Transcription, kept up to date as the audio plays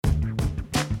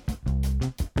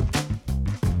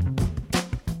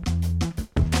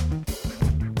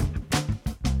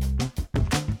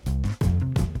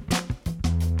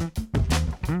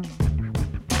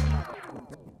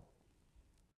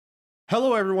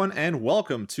Hello, everyone, and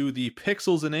welcome to the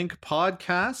Pixels and Ink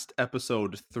podcast,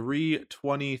 episode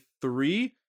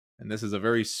 323. And this is a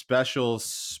very special,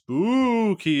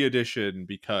 spooky edition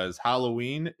because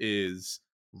Halloween is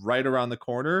right around the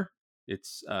corner.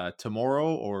 It's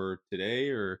tomorrow or today,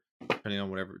 or depending on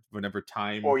whenever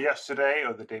time or yesterday,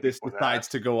 or the day this before decides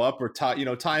to go up. Or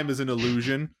time is an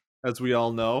illusion, as we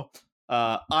all know.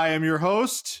 I am your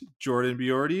host, Jordan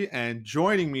Biordi, and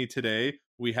joining me today,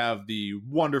 we have the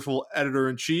wonderful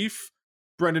editor-in-chief,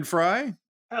 Brendan Fry.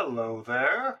 Hello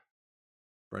there.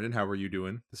 Brendan, how are you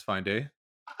doing this fine day?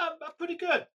 I'm pretty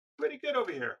good. Pretty good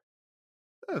over here.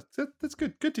 That's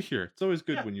good. Good to hear. It's always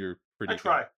good when you're pretty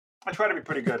good. I try to be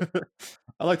pretty good.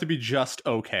 I like to be just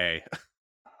okay.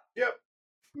 Yep.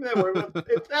 Yeah,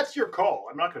 if that's your call,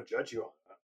 I'm not going to judge you on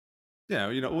that. Yeah,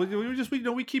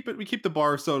 we keep the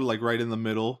bar so like right in the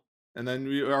middle, and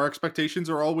then our expectations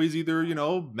are always either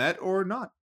met or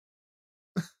not.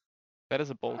 That is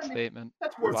a bold statement.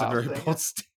 That's worth It's a very bold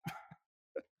statement.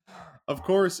 Of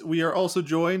course, we are also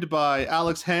joined by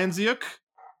Alex Hansiuk.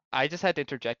 I just had to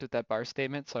interject with that bar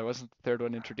statement, so I wasn't the third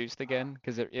one introduced again,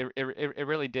 because it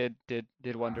really did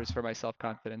wonders for my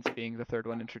self-confidence being the third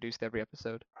one introduced every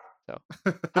episode. So,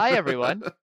 hi everyone.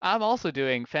 I'm also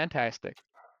doing fantastic.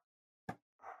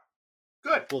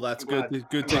 Good. Well, that's good.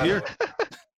 Good to hear.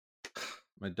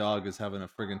 My dog is having a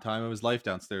friggin' time of his life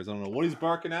downstairs. I don't know what he's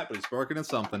barking at, but he's barking at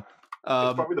something.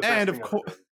 And of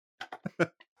course,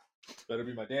 better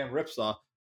be my damn Ripsaw.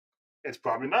 It's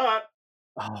probably not.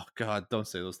 Oh God, don't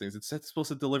say those things. It's supposed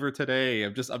to deliver today.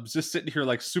 I'm just sitting here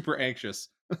like super anxious.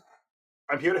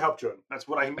 I'm here to help Jordan. That's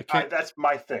what that's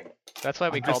my thing. That's why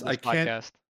we call this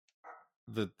podcast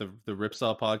the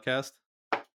Ripsaw podcast.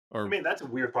 Or I mean, that's a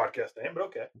weird podcast name, but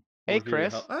okay. Hey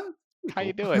Chris, how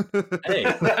you doing? Hey,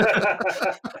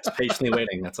 just patiently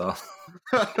waiting. That's all.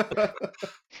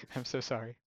 I'm so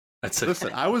sorry. That's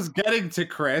Listen, I was getting to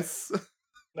Chris.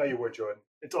 No, you were, Jordan.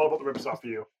 It's all about the Ripsaw for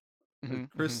you.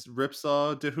 Chris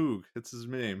Ripsaw de Hoog. It's his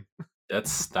name.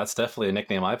 That's definitely a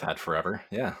nickname I've had forever.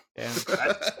 Yeah.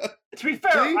 To be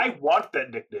fair, I want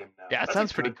that nickname now. Yeah, it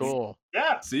sounds pretty cool.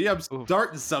 Yeah. See, I'm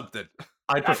starting something.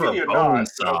 I'd prefer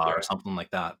Bonesaw or something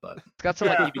like that, but it's got some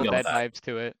like Evil Dead vibes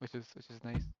to it, which is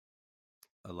nice.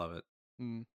 I love it.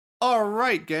 All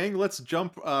right, gang, let's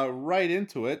jump right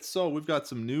into it. So we've got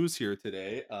some news here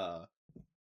today.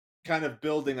 Kind of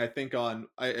building, I think, on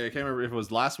I can't remember if it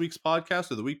was last week's podcast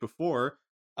or the week before,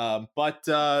 but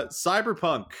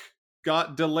Cyberpunk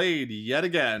got delayed yet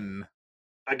again.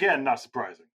 Again, not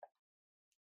surprising.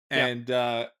 And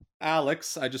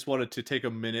Alex, I just wanted to take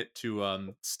a minute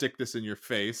to stick this in your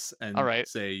face and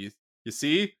say, you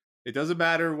see, it doesn't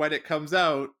matter when it comes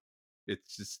out.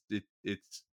 It's just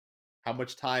it's how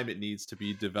much time it needs to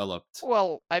be developed.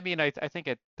 Well, I mean, I think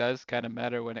it does kind of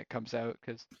matter when it comes out,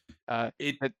 because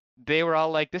they were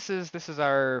all like, this is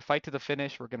our fight to the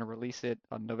finish. We're going to release it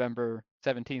on November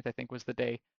 17th, I think was the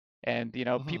day. And,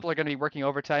 people are going to be working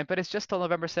overtime, but it's just till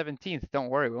November 17th. Don't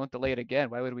worry, we won't delay it again.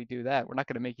 Why would we do that? We're not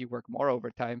going to make you work more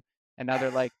overtime. And now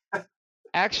they're like,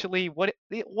 actually,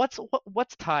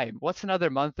 what's time? What's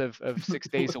another month of 6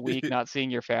 days a week not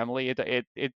seeing your family?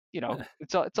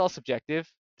 It's all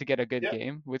subjective to get a good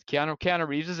game. With Keanu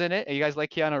Reeves is in it. And you guys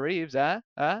like Keanu Reeves,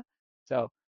 huh? So,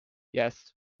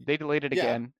 yes, they delayed it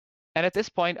again. And at this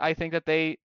point, I think that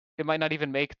it might not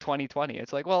even make 2020.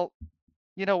 It's like, well,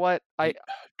 you know what?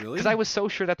 Because I was so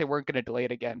sure that they weren't going to delay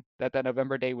it again. That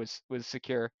November day was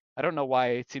secure. I don't know why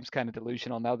it seems kind of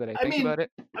delusional now that I think about it.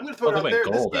 I'm going to throw it out there.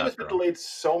 This game has been delayed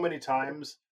so many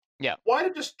times. Yeah. Why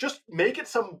not just make it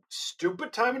some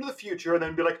stupid time into the future and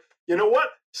then be like, you know what?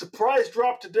 Surprise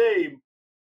drop today.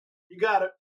 You got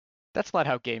it. That's not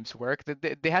how games work.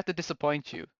 They have to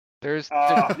disappoint you. There's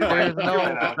no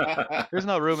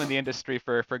room in the industry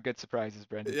for good surprises,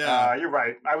 Brendan. Yeah, you're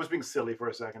right. I was being silly for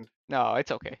a second. No,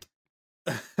 it's okay.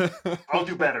 I'll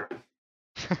do better.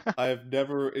 I have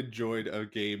never enjoyed a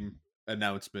game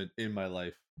announcement in my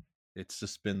life. It's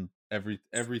just been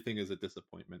everything is a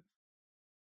disappointment.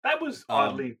 That was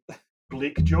oddly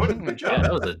bleak, Jordan. Good job. Yeah,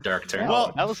 that was a dark turn.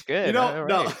 Well, that was good. I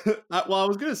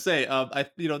was gonna say,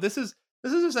 this is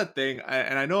just that thing,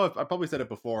 and I know I probably said it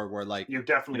before, where like you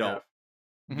definitely have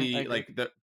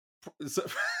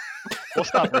We'll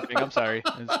stop ripping. I'm sorry.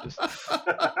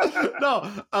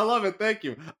 No, I love it. Thank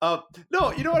you.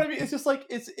 No, you know what I mean. It's just like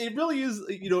it really is.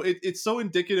 It's so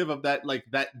indicative of that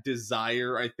that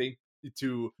desire. I think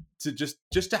to just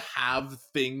to have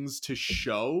things to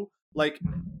show. Like,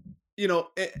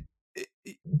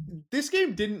 this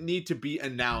game didn't need to be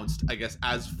announced, I guess,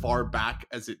 as far back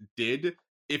as it did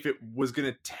if it was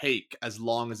gonna take as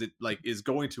long as it like is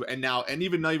going to, and now, and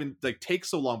even not even like take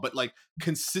so long, but like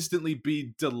consistently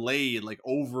be delayed like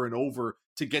over and over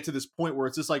to get to this point where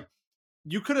it's just like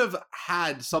you could have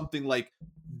had something like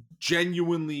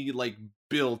genuinely like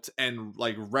built and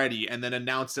like ready and then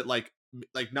announced it like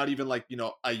not even like, you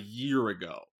know, a year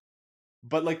ago.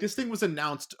 But like this thing was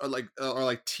announced or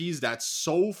like teased at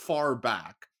so far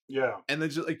back. Yeah. And then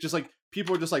just like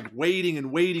people are just like waiting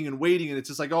and waiting and waiting, and it's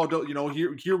just like, oh, don't, you know,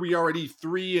 here we are at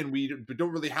E3 and we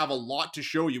don't really have a lot to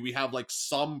show you. We have like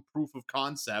some proof of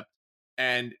concept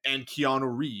and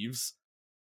Keanu Reeves.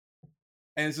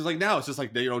 And it's just like now it's just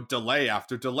like, you know, delay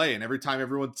after delay, and every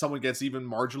time someone gets even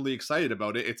marginally excited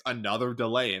about it, it's another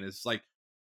delay, and it's like,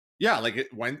 yeah, like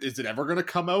when is it ever going to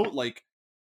come out? Like,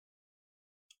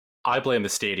 I blame the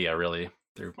Stadia, really.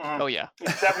 Oh yeah.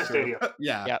 It's definitely Stadia.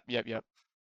 yeah. Yep.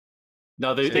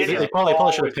 No, they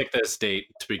probably should have picked this date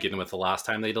to begin with the last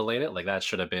time they delayed it. Like that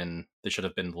should have been, they should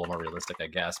have been a little more realistic, I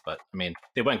guess. But I mean,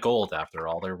 they went gold after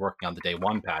all. They're working on the day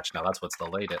one patch now. That's what's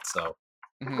delayed it. So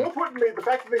More importantly, the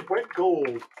fact that they went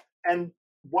gold, and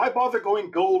why bother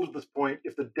going gold at this point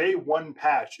if the day one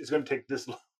patch is going to take this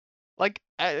long? Like,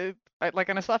 and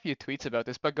I saw a few tweets about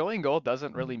this, but going gold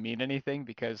doesn't really mean anything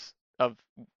because of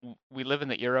we live in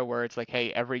the era where it's like,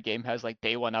 hey, every game has like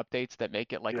day one updates that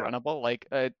make it like runnable. Like,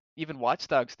 even Watch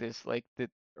Dogs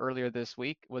earlier this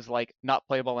week was like not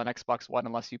playable on Xbox One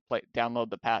unless you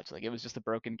download the patch. Like it was just a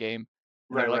broken game.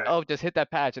 And they're like, oh, just hit that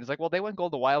patch, and it's like, well, they went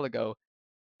gold a while ago,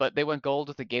 but they went gold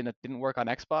with a game that didn't work on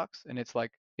Xbox, and it's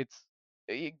like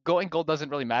going gold doesn't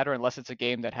really matter unless it's a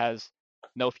game that has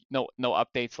no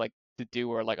updates like to do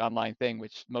or like online thing,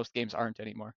 which most games aren't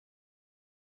anymore.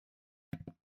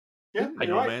 Yeah,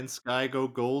 No Man's Sky go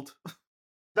gold.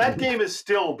 That game is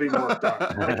still being worked on.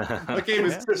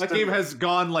 That game has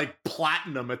gone like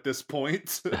platinum at this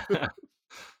point.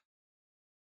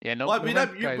 Yeah, no. Well, I mean,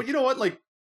 but you know what? Like,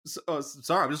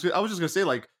 sorry, I was just gonna say,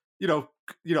 like, you know,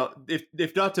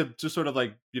 if not to just sort of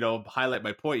like, you know, highlight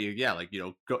my point, yeah, like,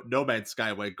 you know, No Man's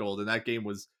Sky went gold, and that game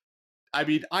was, I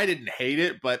mean, I didn't hate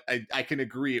it, but I can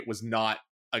agree it was not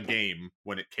a game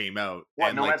when it came out. What,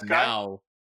 and No like Man's Sky? now,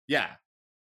 yeah.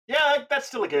 Yeah, that's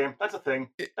still a game. That's a thing.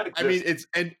 That exists.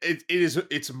 I mean,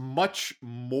 it's much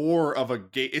more of a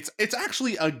game. It's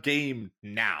actually a game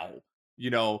now,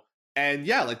 you know. And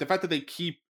yeah, like the fact that they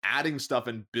keep adding stuff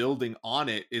and building on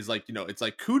it is like, you know, it's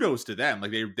like kudos to them.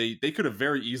 Like they could have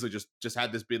very easily just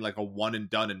had this being like a one and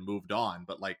done and moved on,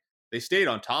 but like they stayed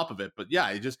on top of it. But yeah,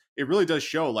 it really does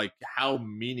show like how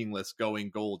meaningless going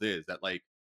gold is. That, like,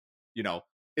 you know,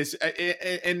 it's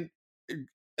and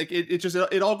like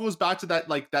it all goes back to that,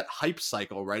 like, that hype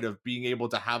cycle, right, of being able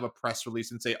to have a press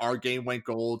release and say our game went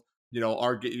gold, you know,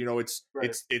 it's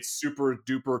super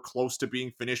duper close to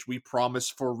being finished, we promise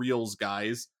for reals,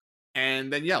 guys.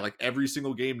 And then yeah, like every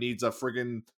single game needs a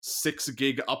friggin' 6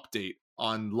 gig update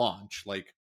on launch,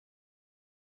 like,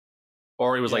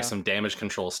 or it was like some damage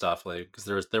control stuff, like, because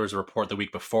there was a report the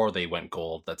week before they went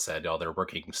gold that said, oh, they're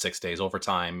working 6 days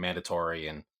overtime mandatory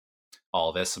and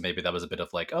all this, so maybe that was a bit of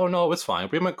like, oh no, it's fine,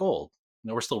 we went gold,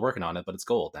 no, we're still working on it, but it's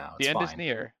gold now, it's the end fine. is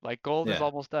near, like gold is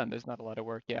almost done, there's not a lot of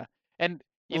work. And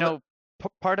you know,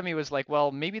 part of me was like, well,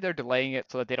 maybe they're delaying it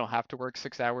so that they don't have to work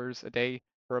 6 hours a day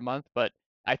for a month, but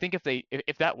I think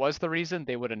if that was the reason,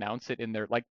 they would announce it in their,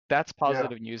 like, that's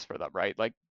positive news for them, right?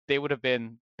 Like that would have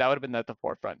been at the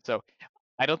forefront. So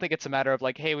I don't think it's a matter of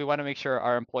like, hey, we want to make sure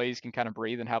our employees can kind of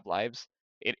breathe and have lives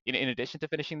in addition to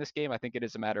finishing this game. I think it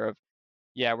is a matter of,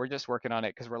 yeah, we're just working on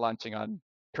it because we're launching on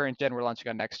current gen, we're launching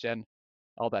on next gen,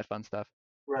 all that fun stuff.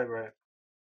 Right.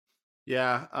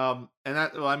 Yeah, and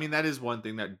that, well, I mean, that is one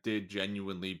thing that did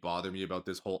genuinely bother me about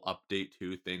this whole update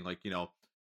 2 thing. Like, you know,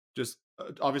 just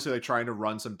obviously like trying to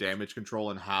run some damage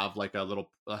control and have like a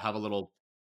little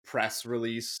press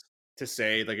release to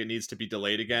say like it needs to be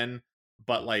delayed again,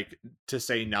 but like to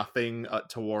say nothing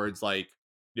towards, like,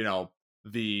 you know,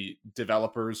 the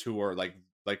developers who are like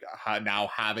now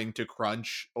having to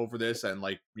crunch over this and,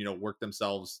 like, you know, work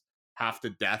themselves half to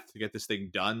death to get this thing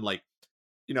done, like,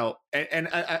 you know, and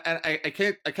I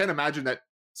can't imagine that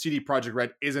CD Projekt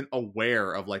Red isn't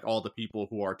aware of like all the people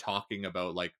who are talking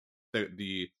about like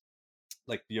the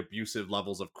abusive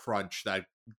levels of crunch that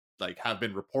like have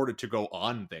been reported to go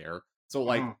on there. So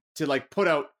like to like put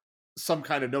out some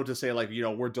kind of note to say like, you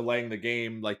know, we're delaying the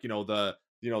game, like, you know, the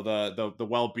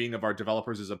well-being of our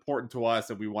developers is important to us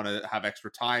and we want to have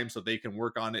extra time so they can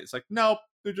work on it. It's like, no,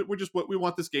 we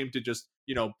want this game to just,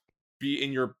 you know, be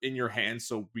in your hands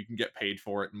so we can get paid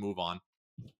for it and move on.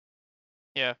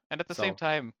 Yeah, and at the same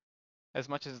time, as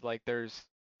much as like there's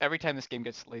every time this game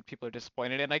gets delayed, people are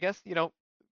disappointed, and I guess, you know,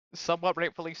 somewhat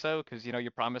rightfully so, because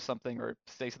you promise something or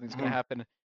say something's gonna Mhm. happen,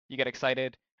 you get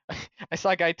excited. I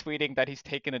saw a guy tweeting that he's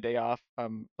taken a day off.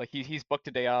 Like he's booked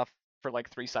a day off for like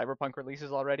 3 Cyberpunk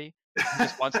releases already. He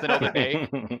just wants to know the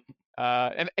day.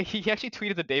 And he actually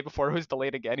tweeted the day before it was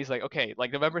delayed again. He's like, okay,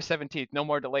 like November 17th, no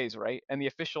more delays, right? And the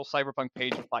official Cyberpunk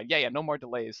page replied, yeah, no more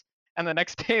delays. And the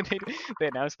next day they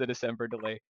announced the December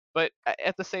delay. But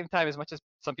at the same time, as much as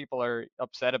some people are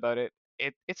upset about it,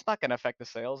 it's not going to affect the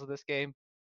sales of this game.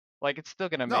 Like it's still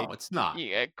going to make No, it's not.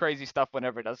 crazy stuff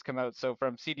whenever it does come out. So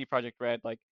from CD Projekt Red,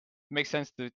 like, it makes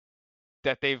sense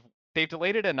that they've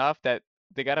delayed it enough that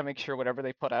they got to make sure whatever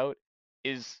they put out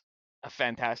is a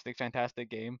fantastic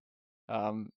game.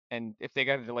 And if they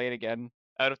got to delay it again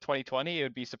out of 2020, it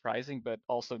would be surprising, but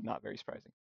also not very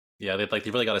surprising. Yeah, they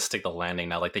really got to stick the landing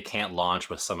now. Like they can't launch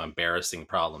with some embarrassing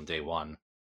problem day one.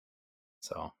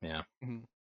 So yeah. Mhm.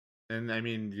 And I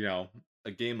mean,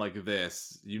 a game like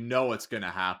this, it's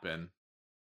gonna happen.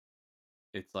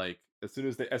 It's like as soon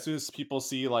as people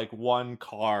see like one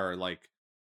car like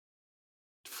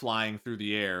flying through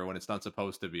the air when it's not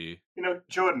supposed to be.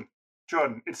 Jordan,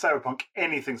 it's Cyberpunk.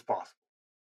 Anything's possible.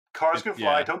 Cars can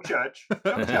fly. Yeah. Don't judge.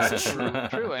 Don't judge.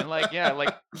 True, and like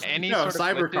any No, sort of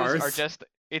cyber glitches cars. are just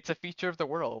it's a feature of the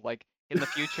world. Like in the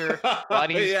future,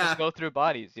 bodies Yeah. just go through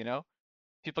bodies.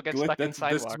 People get stuck in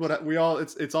sidewalks. This is what we all.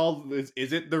 It's all. Is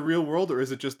it the real world or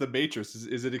is it just the Matrix?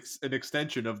 Is it an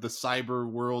extension of the cyber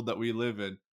world that we live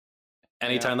in?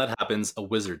 Anytime that happens, a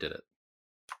wizard did it.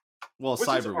 Well,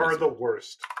 Wizards cyber are wizard. the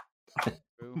worst.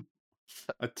 True.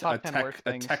 a Top 10 worst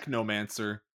a things.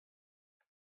 technomancer.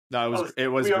 No, it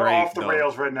was we are great. off the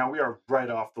rails right now. We are right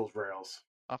off those rails.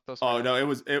 Off those Oh rails.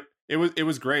 no, it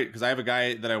was great because I have a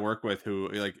guy that I work with who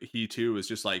like he too is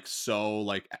just like so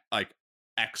like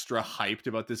extra hyped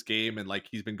about this game, and like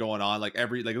he's been going on like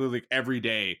literally every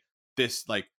day this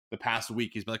like the past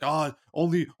week he's been like, oh,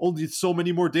 only so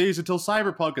many more days until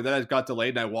Cyberpunk, and then it got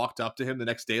delayed and I walked up to him the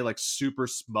next day like super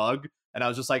smug and I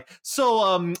was just like,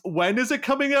 so when is it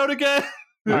coming out again?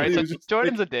 All right, so just,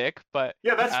 Jordan's a dick, but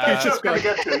yeah, that's what I was gonna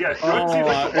get to. Yeah, Jordan seems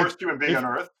like the worst human being on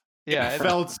earth. Yeah, it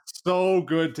felt so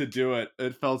good to do it.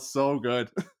 It felt so good.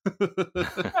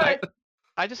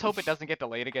 I just hope it doesn't get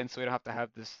delayed again, so we don't have to have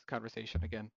this conversation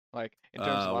again. Like in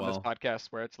terms of on this podcast,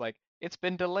 where it's like it's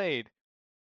been delayed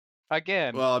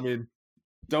again. Well, I mean,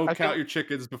 don't count your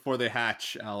chickens before they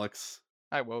hatch, Alex.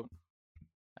 I won't.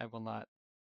 I will not.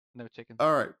 No chickens.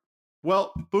 All right.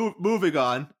 Well, moving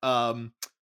on.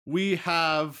 We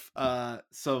have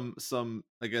some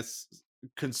I guess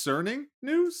concerning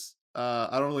news. I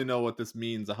don't really know what this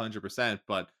means 100%,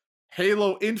 but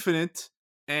Halo Infinite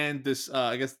and this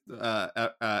I guess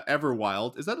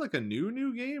Everwild, is that like a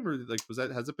new game or like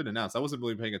has it been announced? I wasn't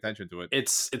really paying attention to it.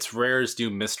 It's Rare's new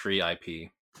mystery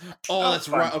IP. Oh, that's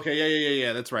right. Okay,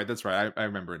 yeah. That's right. I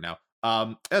remember it now.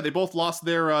 Yeah, they both lost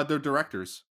their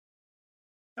directors.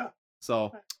 Yeah.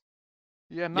 So.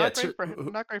 Yeah, not great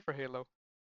for Halo.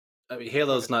 I mean,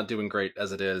 Halo's not doing great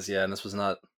as it is. Yeah, and this was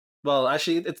not. Well,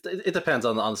 actually, it depends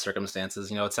on the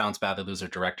circumstances. It sounds bad they lose their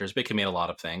directors, but it can mean a lot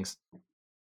of things.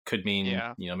 Could mean,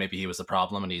 maybe he was the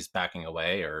problem and he's backing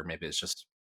away, or maybe it's just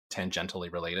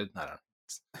tangentially related. I don't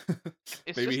know.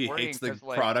 Maybe he hates the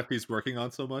product he's working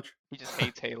on so much. He just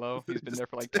hates Halo. He's been there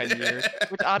for like 10 years.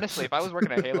 Which honestly, if I was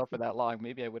working at Halo for that long,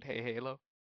 maybe I would hate Halo.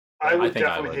 I would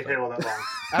definitely hate Halo that long.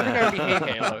 I think I would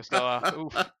hate Halo. So,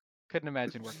 couldn't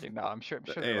imagine working. No, I'm sure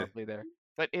they're lovely there.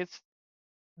 But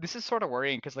this is sort of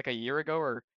worrying because like a year ago,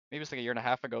 or maybe it's like a year and a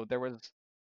half ago,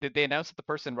 they announced that the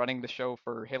person running the show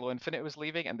for Halo Infinite was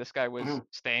leaving, and this guy was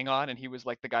staying on, and he was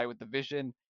like the guy with the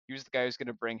vision. He was the guy who's going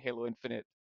to bring Halo Infinite,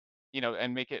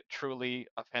 and make it truly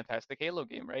a fantastic Halo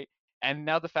game, right? And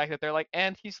now the fact that they're like,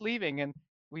 and he's leaving, and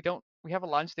we have a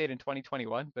launch date in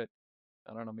 2021, but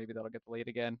I don't know, maybe that'll get delayed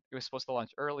again. It was supposed to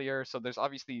launch earlier, so there's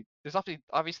obviously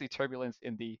turbulence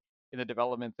in the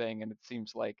development thing, and it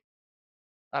seems like,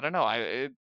 I don't know,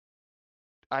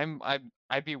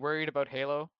 I'd be worried about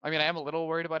Halo. I mean, I am a little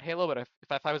worried about Halo, but if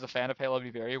I was a fan of Halo, I'd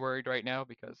be very worried right now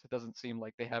because it doesn't seem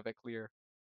like they have a clear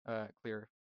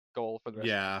goal for the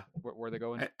rest of where they're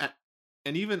going.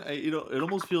 And even it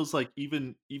almost feels like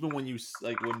even when you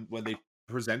like when they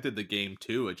presented the game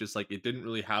too, it just like it didn't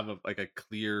really have a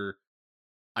clear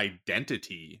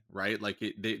identity, right? Like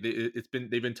they've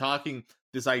been talking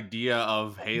this idea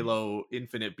of Halo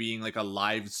Infinite being like a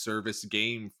live service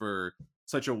game for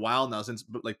such a while now, since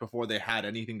like before they had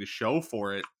anything to show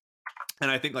for it.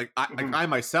 And I think like I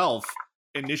myself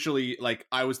initially, like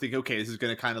I was thinking, okay, this is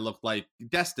going to kind of look like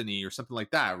Destiny or something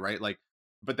like that, right? Like,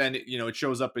 but then it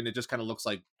shows up and it just kind of looks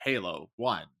like Halo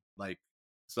 1, like,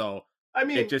 so I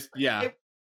mean, it just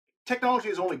technology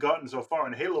has only gotten so far,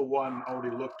 and Halo 1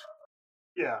 already looked.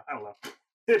 Yeah, I don't know.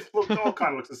 It all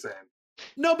kind of looks the same.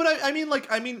 No, but I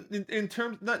mean, in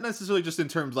terms, not necessarily just in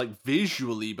terms like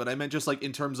visually, but I meant just like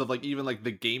in terms of like even like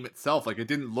the game itself. Like it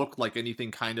didn't look like anything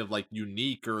kind of like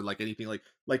unique or like anything like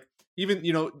even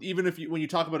even if you when you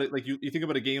talk about it, like you think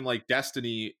about a game like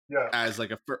Destiny as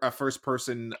like a first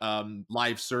person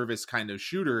live service kind of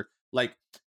shooter, like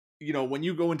when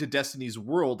you go into Destiny's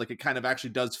world, like it kind of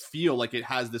actually does feel like it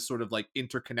has this sort of like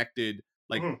interconnected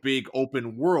like big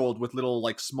open world with little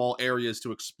like small areas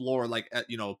to explore, like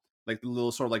like the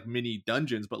little sort of like mini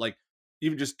dungeons. But like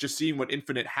even just seeing what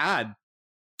Infinite had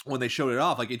when they showed it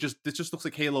off, like it just looks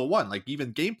like Halo 1. Like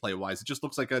even gameplay wise, it just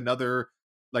looks like another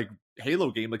like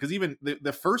Halo game. Like because even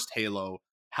the first Halo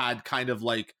had kind of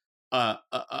like a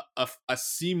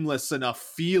seamless enough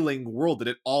feeling world that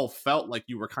it all felt like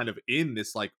you were kind of in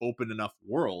this like open enough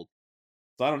world.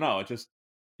 So I don't know, it just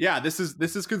this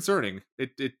is concerning.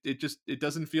 It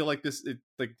doesn't feel like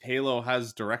like Halo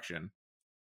has direction.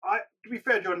 To be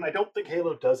fair, Jordan, I don't think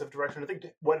Halo does have direction. I think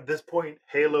at this point,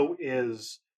 Halo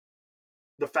is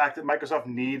the fact that Microsoft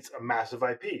needs a massive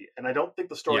IP, and I don't think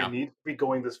the story needs to be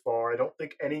going this far. I don't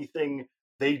think anything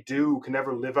they do can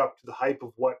ever live up to the hype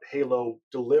of what Halo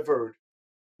delivered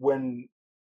when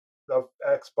the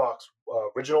Xbox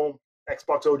original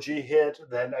Xbox OG hit,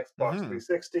 then Xbox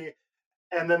 360,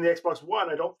 and then the Xbox One.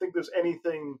 I don't think there's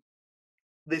anything.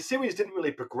 The series didn't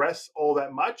really progress all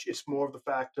that much. It's more of the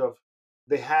fact of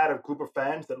they had a group of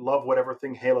fans that love whatever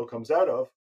thing Halo comes out of.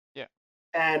 Yeah.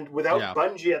 And without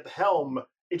Bungie at the helm,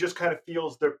 it just kind of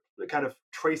feels they're kind of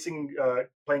tracing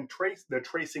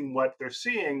what they're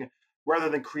seeing rather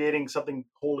than creating something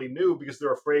wholly new because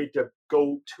they're afraid to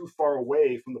go too far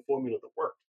away from the formula that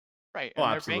worked. Right.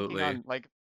 And they're banking on, like,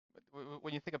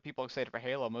 when you think of people excited for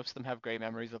Halo, most of them have great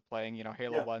memories of playing,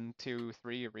 Halo 1, 2,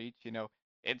 3, Reach,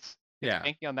 it's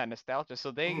banking on that nostalgia.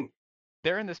 So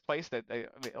they're in this place that they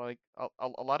like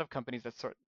a lot of companies that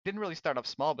didn't really start off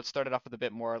small, but started off with a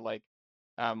bit more like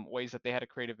ways that they had a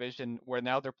creative vision. Where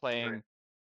now they're playing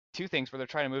two things where they're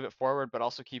trying to move it forward, but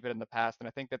also keep it in the past. And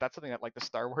I think that that's something that like the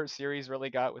Star Wars series really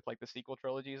got with like the sequel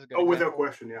trilogy is a good example, without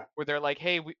question, where they're like,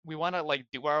 hey, we want to like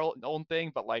do our own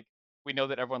thing, but like we know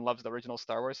that everyone loves the original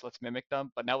Star Wars, so let's mimic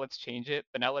them. But now let's change it.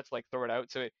 But now let's like throw it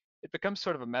out. So it becomes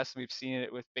sort of a mess. We've seen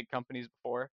it with big companies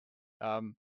before.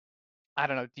 I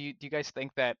don't know. Do you guys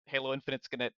think that Halo Infinite's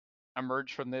gonna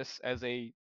emerge from this as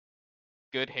a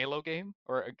good Halo game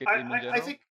or a good game in general? I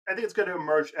think it's going to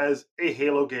emerge as a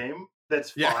Halo game.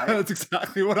 That's fine. Yeah, that's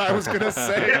exactly what I was gonna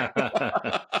say.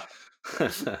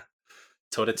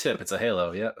 Toe to tip, it's a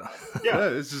Halo. Yeah.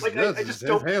 It's just, I just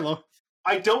don't Halo.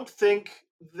 I don't think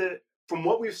that from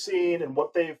what we've seen and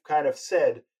what they've kind of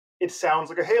said, it sounds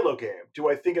like a Halo game. Do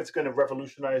I think it's going to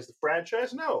revolutionize the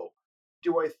franchise? No.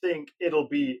 Do I think it'll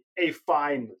be a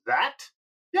fine that?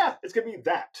 Yeah, it's going to be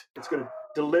that. It's going to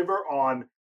deliver on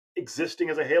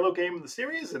existing as a Halo game in the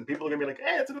series, and people are going to be like,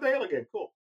 hey, it's another Halo game.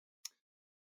 Cool.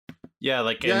 Yeah,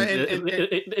 like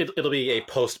it'll be a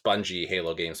post-Bungie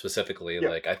Halo game specifically. Yeah.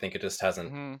 Like, I think it just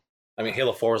hasn't... I mean,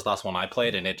 Halo 4 was the last one I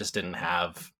played, and it just didn't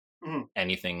have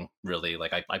anything really.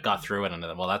 Like, I got through it, and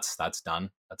then, well, that's done.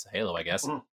 That's a Halo, I guess.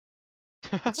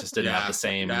 It just didn't have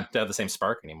the same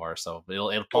spark anymore, so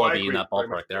it'll probably be in that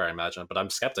ballpark there, I imagine. But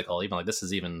I'm skeptical. Even like this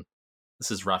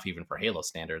is rough even for Halo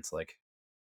standards. Like,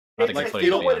 I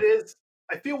feel what it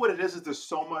is there's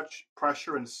so much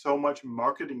pressure and so much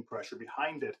marketing pressure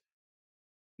behind it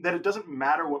that it doesn't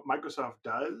matter what Microsoft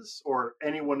does or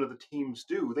any one of the teams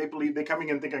do. They believe they're coming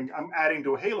in thinking, I'm adding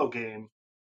to a Halo game,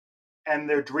 and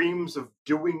their dreams of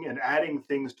doing and adding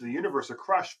things to the universe are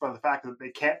crushed by the fact that they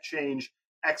can't change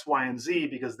X, Y, and Z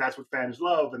because that's what fans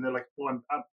love, and they're like, "Well,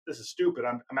 this is stupid.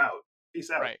 I'm out. Peace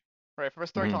out." Right. From a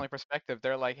storytelling perspective,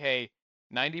 they're like, "Hey,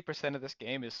 90% of this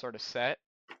game is sort of set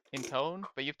in tone,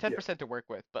 but you have 10% to work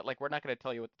with. But like, we're not going to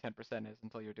tell you what the 10% is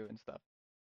until you're doing stuff."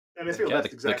 And I feel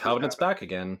that's exactly the Covenant's back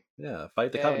again. Yeah,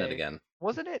 fight the Covenant again.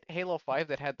 Wasn't it Halo 5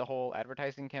 that had the whole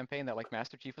advertising campaign that like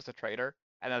Master Chief was a traitor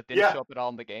and that didn't show up at all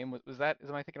in the game? Was that?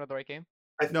 Am I thinking of the right game?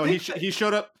 No, he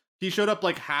showed up. He showed up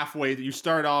like halfway. You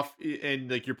start off and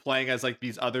like you're playing as like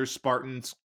these other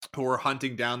Spartans who are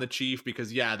hunting down the chief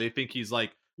because they think he's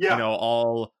like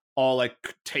all like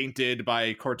tainted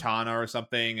by Cortana or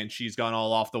something, and she's gone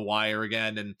all off the wire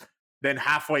again. And then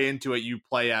halfway into it, you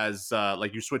play as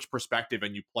like you switch perspective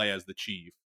and you play as the chief.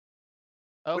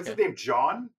 Okay. What's his name?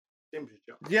 John?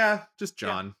 Yeah, just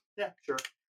John. Yeah, sure.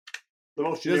 The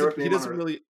most generic name. He doesn't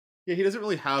really. Yeah, he doesn't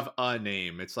really have a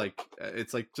name. It's like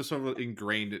just sort of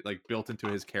ingrained, like built into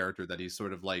his character that he's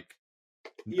sort of like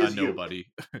a nobody.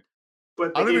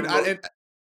 But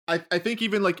I I think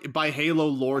even like by Halo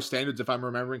lore standards, if I'm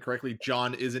remembering correctly,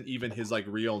 John isn't even his like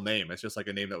real name. It's just like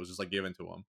a name that was just like given to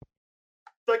him.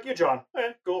 Like you, John.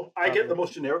 Cool. I get the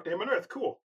most generic name on Earth.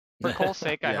 Cool. For Cole's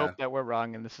sake, I Yeah. hope that we're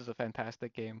wrong and this is a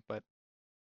fantastic game. But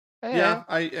yeah,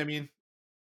 I mean,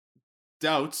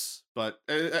 doubts, but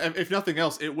if nothing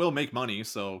else, it will make money.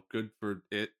 So good for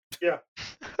it. Yeah.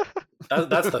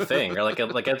 That's the thing. Or like at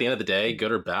the end of the day,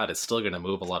 good or bad, it's still going to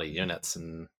move a lot of units,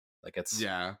 and like it's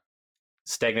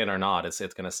stagnant or not, it's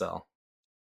going to sell.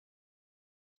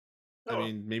 I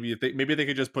mean, maybe they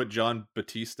could just put John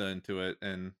Batista into it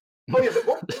and. Oh yeah,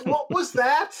 what was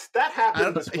that? That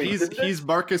happened this week. He's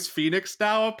Marcus Phoenix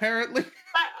now, apparently.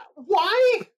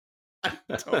 Why? I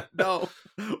don't know.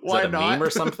 Why not? Meme or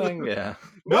something? Yeah.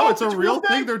 No, it's a real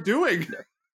thing they're doing.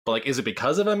 But like, is it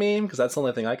because of a meme? Because that's the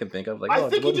only thing I can think of. Like,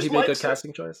 wouldn't he be a good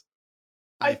casting choice?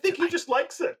 I think he just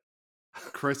likes it.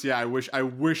 Chris, yeah, I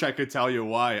wish I could tell you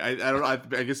why. I don't.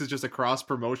 I guess it's just a cross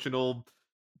promotional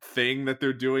thing that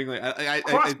they're doing. Like,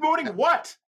 cross promoting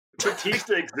what?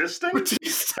 Batista existing?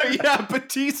 Batista, yeah,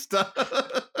 Batista.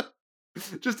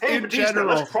 Just in Batista,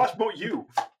 general, let's cross promote you.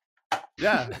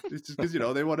 Yeah, it's just because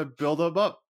they want to build them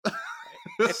up.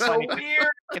 It's so weird.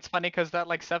 It's funny because that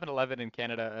like 7-Eleven in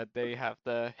Canada, they have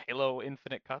the Halo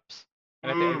Infinite Cups,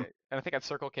 and I think at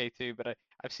Circle K too. But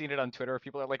I've seen it on Twitter where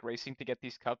people are like racing to get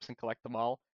these cups and collect them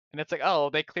all, and it's like, oh,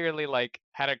 they clearly like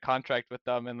had a contract with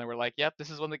them, and they were like, yep,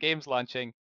 this is when the game's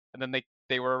launching, and then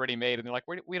they were already made, and they're like,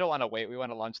 we don't want to wait, we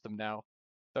want to launch them now.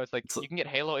 So it's like you can get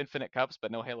Halo Infinite cups,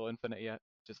 but no Halo Infinite yet,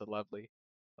 which is a lovely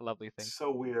thing.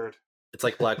 So weird. It's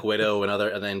like Black Widow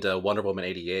and then Wonder Woman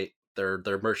 88.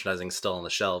 Their merchandising still on the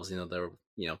shelves. They're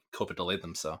COVID delayed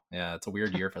them, so yeah, it's a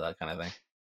weird year for that kind of thing.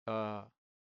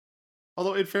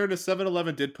 Although in fairness,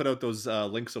 7-Eleven did put out those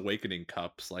Link's Awakening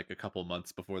cups like a couple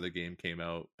months before the game came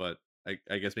out, but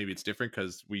I guess maybe it's different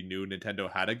because we knew Nintendo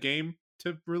had a game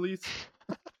to release.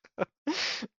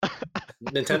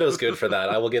 Nintendo's good for that.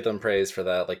 I will give them praise for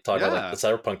that. Like talking about like the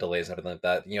Cyberpunk delays and everything like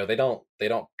that. They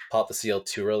don't pop the seal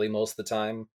too early most of the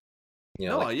time.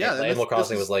 Animal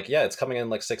Crossing was like, yeah, it's coming in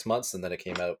like 6 months, and then it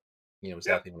came out,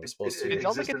 exactly when it was supposed to. Did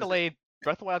Zelda get delayed?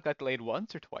 Breath of the Wild got delayed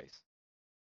once or twice?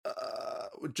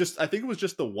 I think it was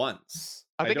just the once.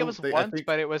 I think it was once,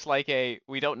 but it was like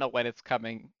we don't know when it's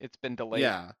coming. It's been delayed.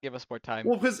 Yeah, give us more time.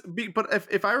 Well, but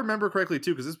if I remember correctly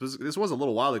too, because this was a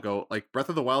little while ago. Like Breath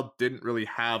of the Wild didn't really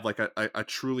have like a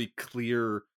truly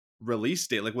clear release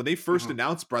date. Like when they first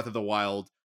announced Breath of the Wild,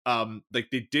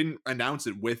 like they didn't announce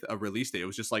it with a release date. It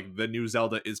was just like the new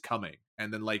Zelda is coming,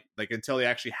 and then like until they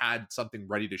actually had something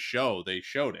ready to show, they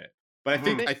showed it. But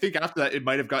I think after that, it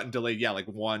might have gotten delayed. Yeah, like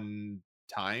one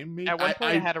time. Maybe. At one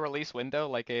point, it had a release window,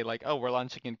 like oh, we're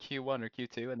launching in Q1 or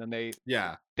Q2, and then they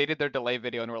did their delay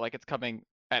video and were like, it's coming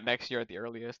at next year at the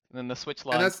earliest. And then the Switch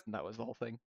launched, and that was the whole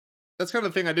thing. That's kind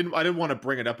of the thing. I didn't want to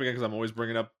bring it up again because I'm always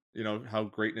bringing up how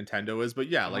great Nintendo is. But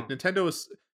yeah, like Nintendo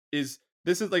is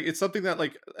this is like it's something that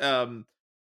like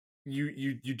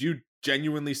you do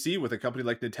genuinely see with a company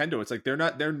like Nintendo. It's like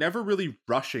they're never really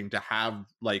rushing to have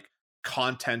like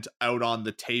content out on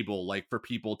the table like for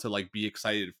people to like be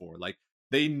excited for. Like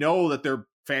they know that their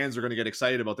fans are going to get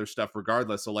excited about their stuff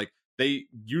regardless. So like they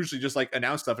usually just like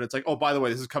announce stuff and it's like, oh, by the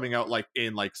way, this is coming out like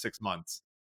in like 6 months.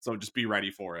 So just be ready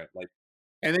for it. Like,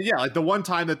 and then, yeah, like the one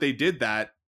time that they did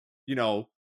that,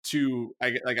 to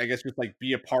I guess just like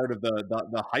be a part of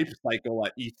the hype cycle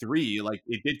at E3, like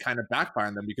it did kind of backfire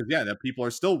on them because the people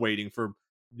are still waiting for,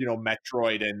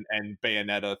 Metroid and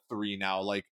Bayonetta 3 now.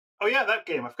 Like, oh yeah, that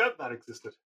game. I forgot that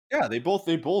existed. Yeah, they both,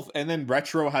 and then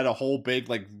Retro had a whole big,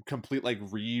 like, complete, like,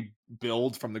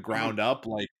 rebuild from the ground up.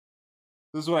 Like,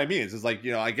 this is what I mean. It's like,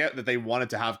 I get that they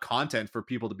wanted to have content for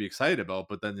people to be excited about,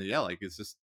 but then, like, it's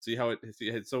just, see how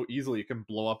it's so easily it can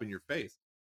blow up in your face.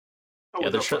 Oh, yeah,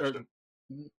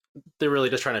 they're really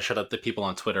just trying to shut up the people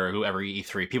on Twitter who every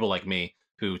E3, people like me,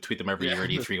 who tweet them every year at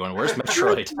E3 going, where's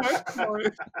Metroid?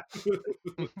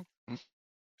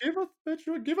 Give us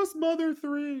Metroid, give us Mother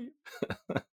 3.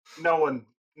 No one.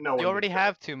 You already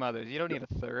have 2 mothers. You don't need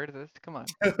a third. Come on.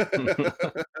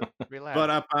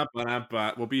 Relax.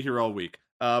 We'll be here all week.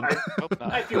 I hope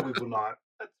not. I feel we will not.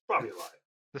 That's probably a lie.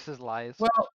 This is lies.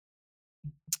 Well,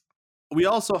 we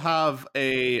also have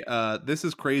a. This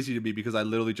is crazy to me because I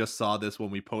literally just saw this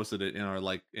when we posted it in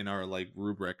our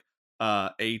rubric.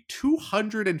 A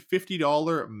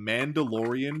 $250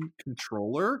 Mandalorian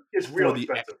controller. It's real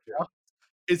expensive. Yeah.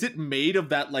 Is it made of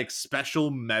that like special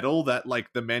metal that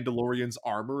like the Mandalorian's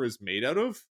armor is made out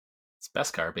of? It's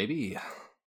Beskar, baby.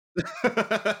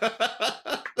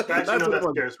 That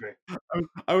scares me.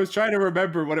 I was trying to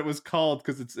remember what it was called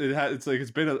because it's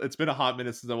been a hot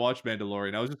minute since I watched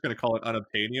Mandalorian. I was just gonna call it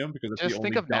Unobtainium because it's Just the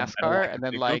think only of dumb title I NASCAR could and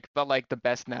then think of. like the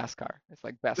best NASCAR. It's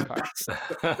like best car.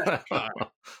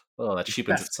 Oh, that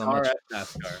cheapens it so much.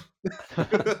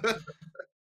 NASCAR.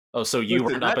 Oh, so you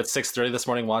were up at 6:30 this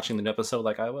morning watching the new episode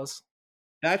like I was?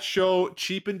 That show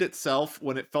cheapened itself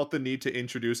when it felt the need to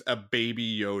introduce a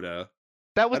baby Yoda.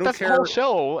 That's the whole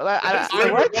show. I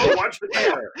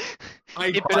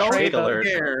don't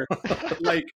care.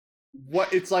 Like,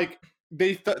 what? It's like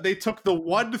they took the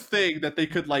one thing that they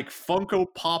could like Funko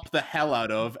Pop the hell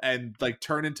out of and like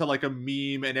turn into like a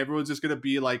meme, and everyone's just gonna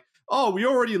be like, "Oh, we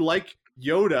already like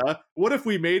Yoda. What if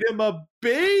we made him a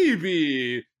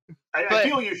baby?" I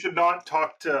feel you should not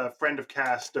talk to friend of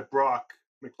cast Brock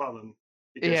McClellan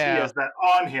because he has that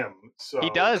on him. So he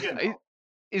does.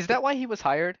 Is that why he was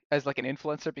hired as like an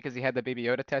influencer because he had the Baby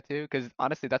Yoda tattoo? Because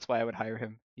honestly, that's why I would hire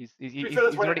him. He's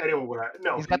already, anyone would hire.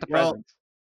 No, he's got the presence.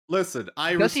 Listen,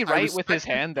 does he write with his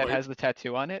hand that has the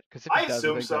tattoo on it? Because I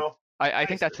assume so. I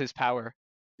think that's his power.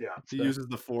 Yeah, he uses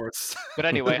the Force. But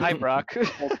anyway, hi Brock.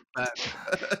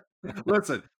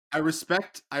 Listen, I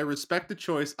respect the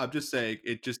choice. I'm just saying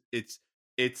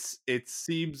it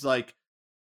seems like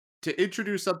to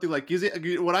introduce something like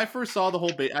when I first saw the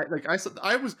whole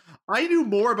I knew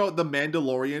more about the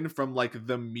Mandalorian from like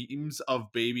the memes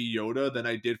of Baby Yoda than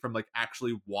I did from like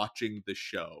actually watching the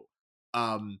show.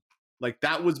 Like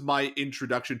that was my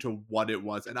introduction to what it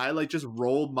was, and I like just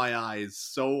rolled my eyes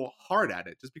so hard at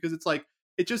it just because it's like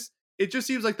it just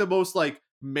seems like the most like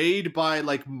made by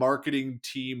like marketing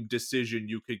team decision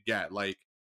you could get. Like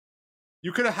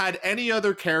you could have had any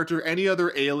other character, any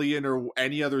other alien or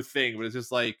any other thing, but it's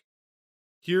just like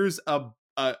here's a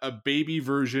baby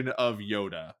version of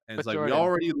Yoda, and it's like Jordan, we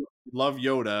already love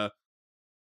Yoda.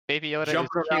 Baby Yoda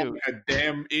jumping is around cute. like a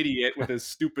damn idiot with his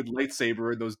stupid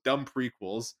lightsaber in those dumb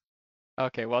prequels.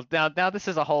 Okay, well now this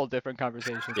is a whole different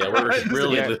conversation. Yeah, we're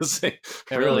really losing.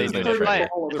 Really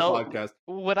podcast.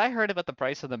 What I heard about the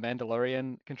price of the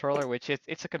Mandalorian controller, which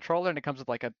it's a controller and it comes with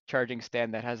like a charging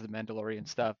stand that has the Mandalorian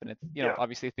stuff, and it's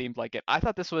obviously themed like it. I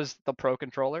thought this was the Pro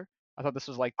controller. I thought this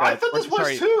was like I thought this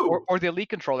was too, or the Elite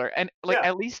controller, and like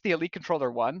at least the Elite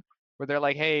controller 1, where they're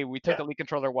like, hey, we took Elite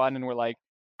controller 1 and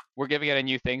we're giving it a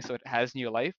new thing so it has new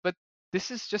life, but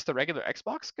this is just a regular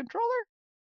Xbox controller.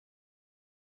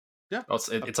 Yeah, oh, it's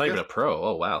not even a Pro.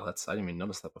 Oh wow, I didn't even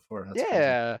notice that before. That's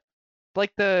crazy.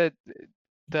 Like the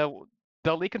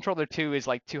Elite controller 2 is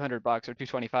like $200 or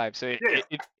 $225. So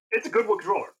it's a good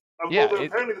controller. Apparently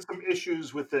there's some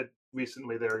issues with it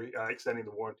recently. They're extending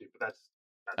the warranty, but that's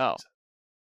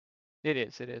it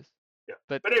is. Yeah,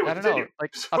 but anyway, I don't know,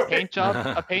 like a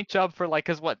paint job for like,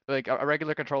 cause what, like a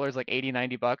regular controller is like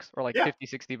 $80-$90 or like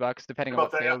 $50-$60 depending on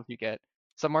what sales you get.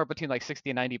 Somewhere between like $60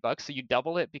 and $90, so you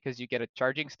double it because you get a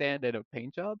charging stand and a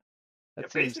paint job.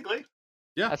 That seems, basically.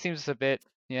 Yeah, that seems a bit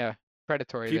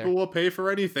predatory. People will pay for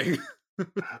anything.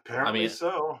 Apparently,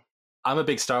 so. I'm a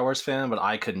big Star Wars fan, but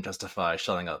I couldn't justify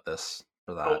shelling out this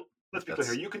for that. Well, let's be clear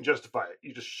here. You can justify it.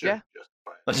 You just shouldn't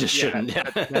justify it. I just shouldn't. Yeah,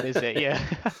 that is it. Yeah.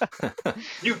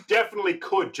 You definitely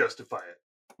could justify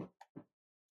it.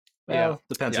 Well,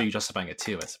 depends who you're justifying it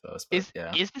to, I suppose. But,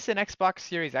 is this an Xbox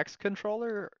Series X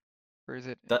controller? Or is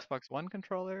it Xbox One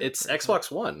controller? It's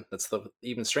Xbox One. That's the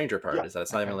even stranger part, is that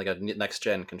it's not even like a next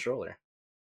gen controller.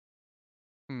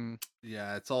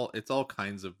 Yeah, it's all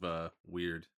kinds of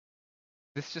weird.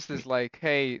 This just is like,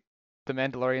 hey, the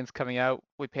Mandalorian's coming out.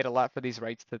 We paid a lot for these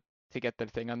rights to get their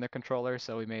thing on their controller,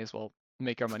 so we may as well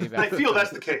make our money back. I feel that's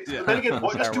the case. But then again,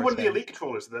 just do one of the Elite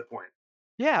controllers at that point.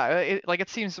 Yeah, it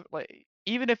seems like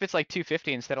even if it's like $250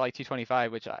 instead of like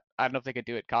 $225, which I don't know if they could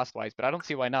do it cost wise, but I don't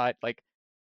see why not. Like.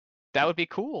 That would be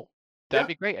cool. That'd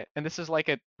be great. And this is like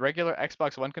a regular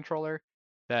Xbox One controller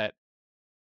that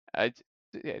I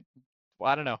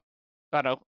don't know.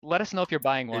 Let us know if you're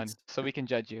buying one so we can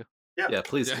judge you. Yeah,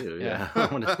 please do. Yeah. I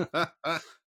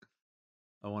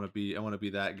want to be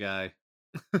that guy.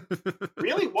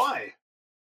 Really? Why?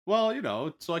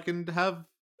 Well, so I can have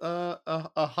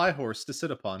a high horse to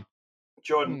sit upon.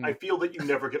 Jordan, I feel that you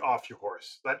never get off your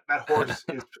horse. That horse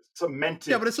is cemented.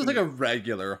 Yeah, but it's just like a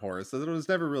regular horse. It was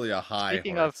never really a high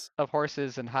Speaking horse. of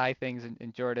horses and high things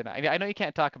in Jordan, I know you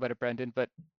can't talk about it, Brendan, but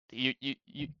you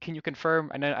can you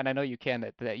confirm? And I know you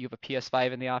can that you have a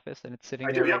PS5 in the office and it's sitting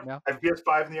there right now. I have a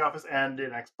PS5 in the office and an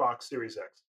Xbox Series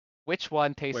X. Which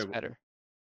one tastes better?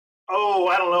 Oh,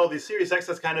 I don't know. The Series X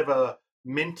has kind of a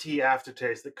minty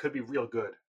aftertaste that could be real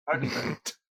good.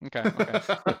 Okay.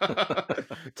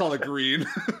 It's all green.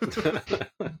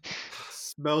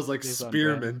 Smells like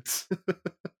spearmint.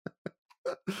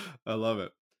 I love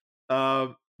it.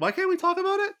 Why can't we talk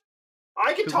about it?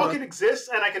 I can talk it exists,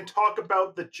 and I can talk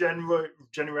about the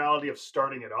generality of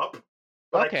starting it up,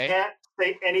 but I can't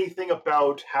say anything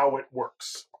about how it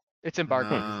works. It's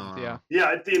embargoed, yeah.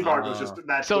 Yeah, the embargo is just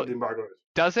that's what the embargo is.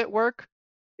 Does it work?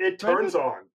 It turns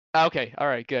on. Okay, all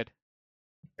right, good.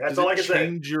 That's all I can say.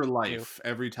 Change your life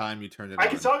every time you turn it on. I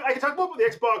can talk about the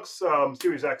Xbox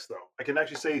Series X though. I can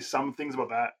actually say some things about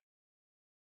that.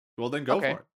 Well, then go for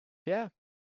it. Yeah.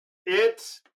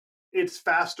 It's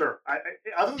faster.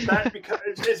 Other than that, because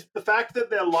it's the fact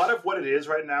that a lot of what it is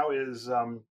right now is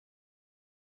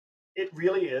it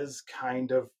really is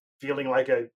kind of feeling like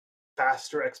a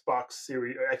faster Xbox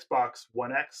Series, or Xbox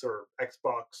One X, or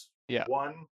Xbox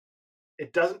One.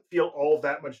 It doesn't feel all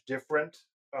that much different.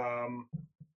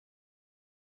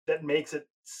 That makes it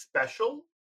special,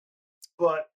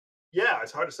 but yeah,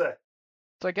 it's hard to say.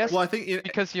 So I guess, well, I think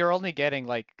because you're only getting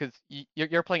because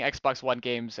you're playing Xbox One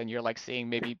games and you're seeing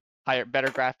maybe better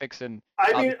graphics and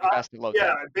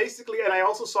basically, and I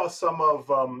also saw some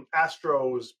of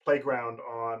Astro's Playground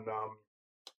on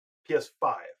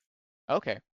PS5.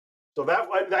 Okay. So that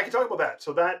I can talk about that.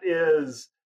 So that is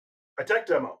a tech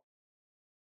demo.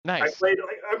 Nice. I played.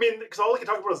 Because all I can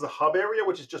talk about is the hub area,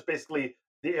 which is just basically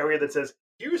the area that says,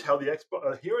 "Here's how the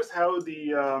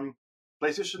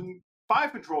PlayStation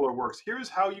 5 controller works. Here's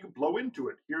how you can blow into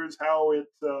it. Here's how it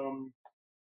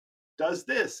does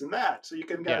this and that." So you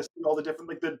can kind of see all the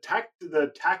different, the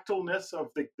tactileness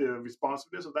of the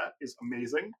responsiveness of that is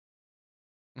amazing.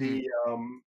 The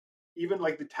even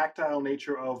the tactile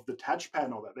nature of the touchpad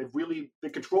and all that. The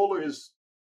controller is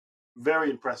very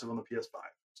impressive on the PS5.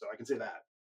 So I can say that.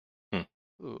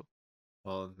 Ooh.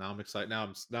 Well, now I'm excited. Now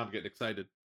I'm getting excited.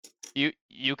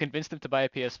 You convinced him to buy a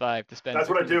PS5 to spend. That's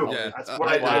what I do. Yeah. That's what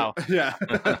I do. Wow. Yeah.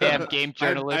 Damn game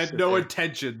journalist. I had no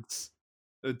intentions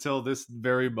until this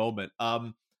very moment.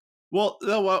 Well,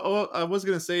 no, I was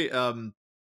gonna say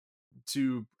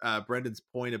to Brendan's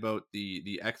point about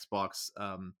the Xbox.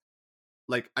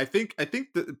 I think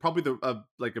that probably the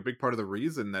a big part of the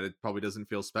reason that it probably doesn't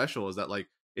feel special is that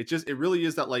it really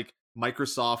is that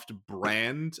Microsoft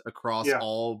brand across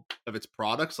all of its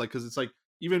products, because it's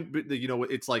even it's the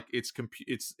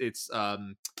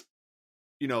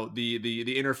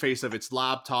interface of its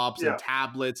laptops and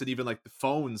tablets and even the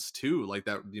phones too,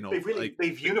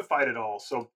 they've unified it all.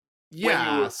 So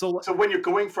so when you're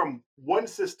going from one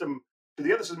system to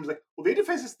the other system, it's the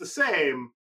interface is the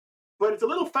same, but it's a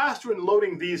little faster in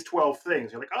loading these 12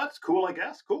 things. You're oh, that's cool, I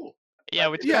guess. Cool. Yeah,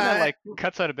 which kind of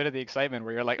cuts out a bit of the excitement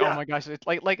where you're oh my gosh, it's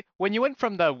like when you went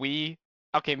from the Wii.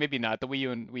 Okay, maybe not. The Wii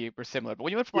U and Wii were similar, but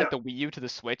when you went from the Wii U to the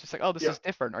Switch, it's oh, this is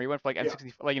different. Or you went from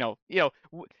N64,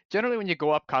 generally when you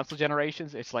go up console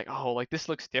generations, it's oh, this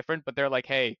looks different. But they're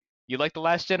hey, you like the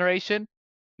last generation?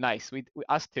 Nice, we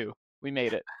us too, we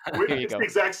made it. Here you it's go. The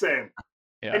exact same.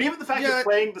 Yeah. And even the fact you're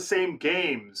playing the same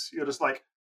games, you're just all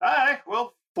right,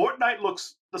 well, Fortnite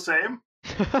looks the same.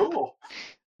 Cool.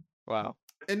 Wow.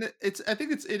 And I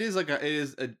think it is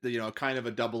a kind of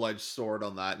a double-edged sword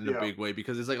on that in a big way,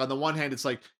 because it's on the one hand it's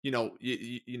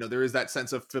there is that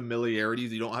sense of familiarity.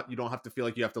 You don't have to feel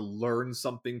like you have to learn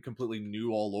something completely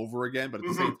new all over again, but at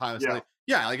the same time it's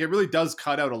it really does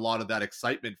cut out a lot of that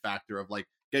excitement factor of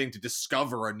getting to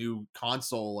discover a new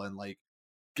console and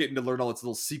getting to learn all its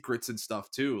little secrets and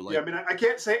stuff too. I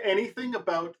can't say anything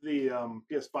about the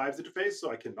PS5's interface,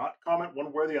 so I cannot comment one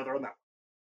way or the other on that.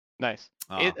 Nice.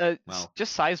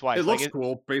 Just size-wise, it looks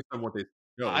cool based on what they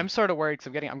show. I'm sort of worried because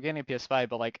I'm getting a PS5,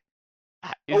 but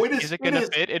is it gonna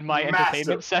fit in my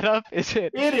entertainment setup? Is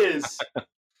it? It is.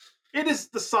 It is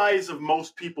the size of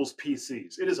most people's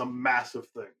PCs. It is a massive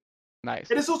thing.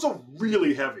 Nice. It is also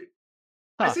really heavy.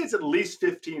 I say it's at least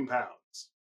 15 pounds.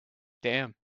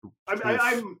 Damn.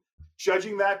 I'm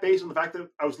judging that based on the fact that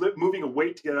I was moving a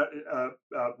weight to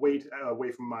get weight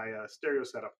away from my stereo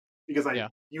setup, because I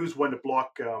used one to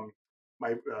block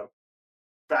my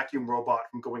vacuum robot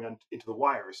from going into the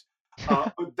wires.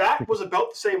 But that was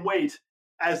about the same weight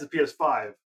as the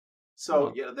PS5.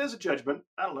 So there's a judgment.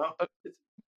 I don't know.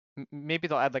 Maybe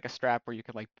they'll add a strap where you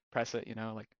could press it,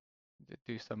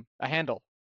 do a handle.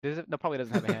 No, probably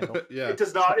doesn't have a handle. It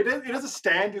does not. It is a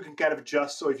stand you can kind of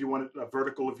adjust. So if you want it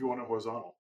vertical, if you want it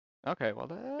horizontal. Okay, well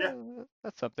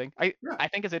that's something. I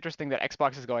think it's interesting that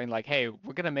Xbox is going hey,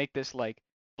 we're gonna make this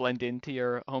blend into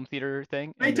your home theater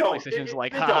thing. They don't. PlayStation's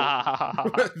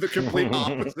the complete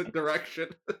opposite direction.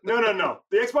 No.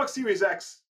 The Xbox Series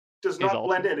X does not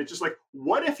blend in. It's just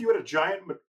what if you had a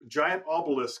giant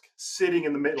obelisk sitting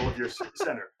in the middle of your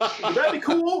center? Would that be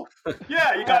cool?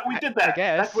 Yeah, we did that.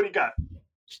 That's what you got.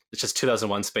 It's just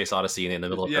 2001 Space Odyssey in the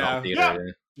middle of the home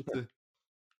theater. Yeah.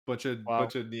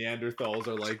 Bunch of Neanderthals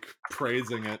are like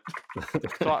praising it.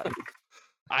 So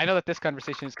I know that this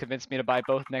conversation has convinced me to buy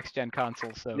both next-gen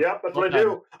consoles. So yeah, that's what I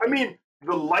do. I mean,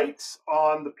 the lights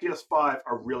on the PS5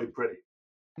 are really pretty.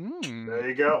 There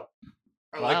you go.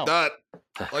 I like that.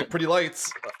 I like pretty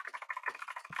lights.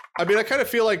 I mean, I kind of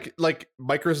feel like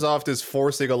Microsoft is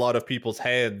forcing a lot of people's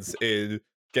hands in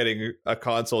getting a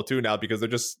console too now, because they're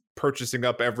just purchasing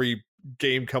up every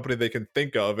game company they can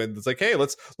think of, and it's like, hey,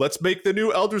 let's make the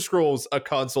new Elder Scrolls a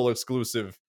console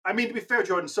exclusive. I mean, to be fair,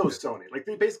 Jordan, so is Sony. Like,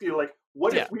 they basically are like,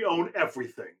 what if we own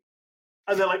everything?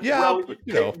 And they're like, well,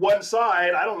 you take one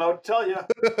side. I don't know what to tell you.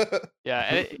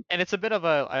 Yeah, and it's a bit of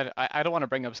a. I don't want to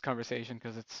bring up this conversation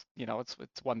because it's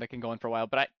it's one that can go on for a while.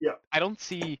 But I don't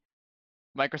see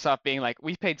Microsoft being like,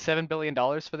 we paid $7 billion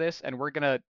for this, and we're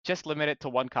gonna just limit it to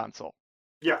one console.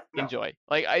 Yeah. No. Enjoy.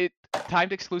 Like,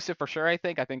 timed exclusive for sure. I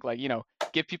think like,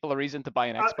 give people a reason to buy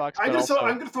an Xbox. I'm gonna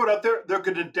throw it out there. They're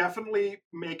gonna definitely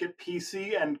make it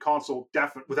PC and console,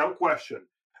 without question.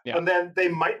 Yeah. And then they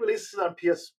might release it on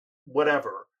PS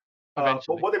whatever. But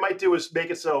what they might do is make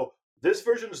it so this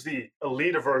version is the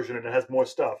Elite version and it has more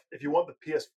stuff. If you want the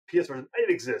PS version, it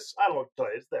exists. I don't know what to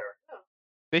tell you. It's there. Yeah.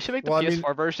 They should make the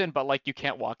PS4 version, but like you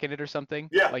can't walk in it or something.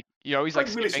 Yeah. Like you're always like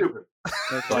really stupid.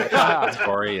 It's like,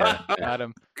 sorry,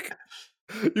 Adam.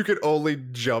 You can only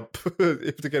jump. You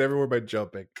have to get everywhere by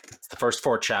jumping. It's the first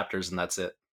 4 chapters and that's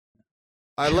it.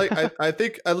 I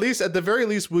think at the very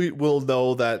least we will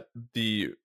know that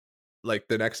the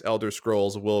next Elder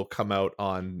Scrolls will come out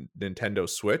on Nintendo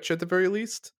Switch at the very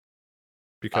least.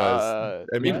 Because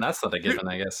I mean, that's not a given,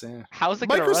 I guess. Yeah. How's it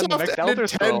going to run the next Elder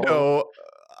Scrolls? Nintendo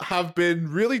have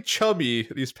been really chummy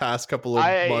these past couple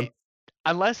of months.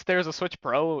 Unless there's a Switch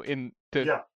Pro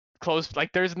close,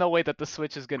 like there's no way that the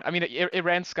Switch is gonna. I mean, it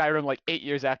ran Skyrim like 8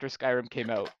 years after Skyrim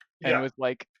came out, and it was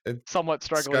like somewhat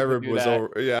struggling. Skyrim was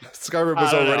Skyrim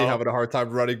was already having a hard time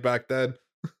running back then.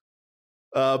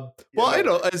 Well, I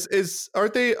know.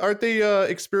 Aren't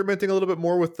they experimenting a little bit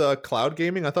more with cloud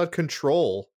gaming? I thought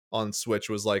Control on Switch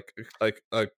was like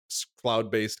a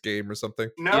cloud-based game or something.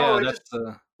 No, it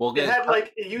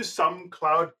had it used some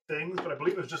cloud things, but I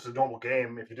believe it was just a normal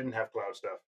game if you didn't have cloud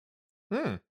stuff.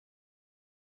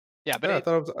 Yeah, but I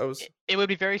thought it would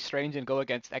be very strange and go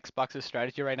against Xbox's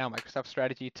strategy right now, Microsoft's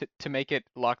strategy to make it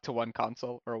locked to one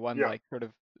console or one sort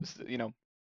of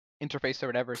interface or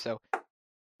whatever. So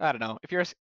I don't know. If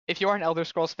you're an Elder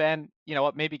Scrolls fan, you know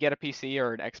what? Maybe get a PC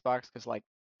or an Xbox because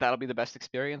that'll be the best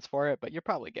experience for it. But you'll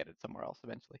probably get it somewhere else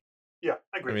eventually. Yeah,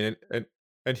 I agree. I mean,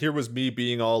 and here was me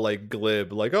being all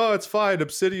glib, oh, it's fine.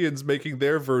 Obsidian's making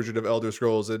their version of Elder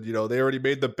Scrolls, and they already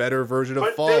made the better version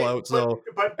of Fallout.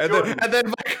 And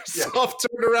then Microsoft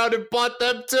turned around and bought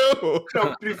them too.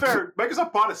 No, to be fair,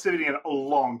 Microsoft bought Obsidian a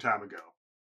long time ago.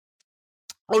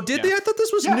 Oh, did they? I thought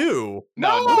this was new.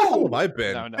 No, I've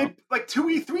been. No. They, 2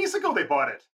 E3s ago they bought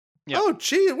it. Yep. Oh,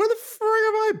 gee, where the frig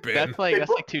have I been?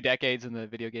 That's like 2 decades in the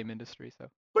video game industry. So,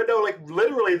 but no,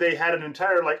 literally, they had an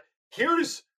entire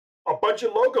here's a bunch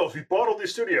of logos. We bought all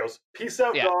these studios. Peace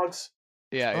out, dogs.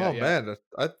 Yeah. Man,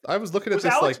 I was looking at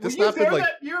this Alex, this were you happened there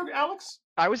that year, Alex?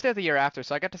 I was there the year after,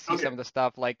 so I got to see some of the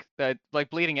stuff.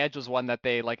 Bleeding Edge was one that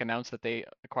they announced that they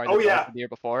acquired the year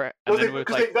before. And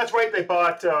that's right. They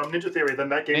bought Ninja Theory. Then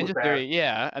that game was bad. Theory,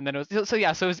 yeah. And then it was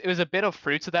it was a bit of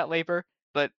fruits of that labor.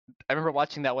 But I remember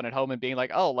watching that one at home and being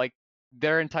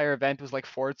their entire event was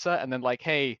Forza, and then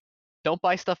hey, don't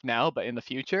buy stuff now, but in the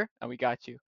future, and we got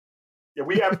you. Yeah,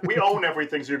 we own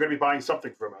everything, so you're going to be buying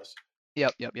something from us.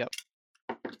 Yep.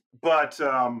 But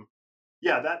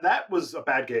that was a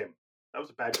bad game. That was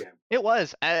a bad game. It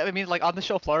was. I mean, on the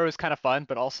show floor, it was kind of fun,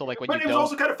 but also when it was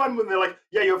also kind of fun when they're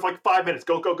you have 5 minutes,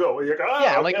 go. And you're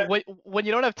okay. When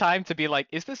you don't have time to be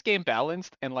is this game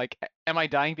balanced? And am I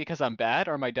dying because I'm bad,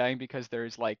 or am I dying because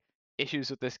there's issues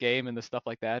with this game and the stuff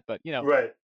like that? But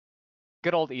right.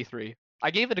 Good old E3.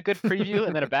 I gave it a good preview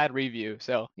and then a bad review,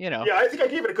 so Yeah, I think I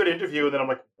gave it a good interview, and then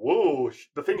I'm whoa,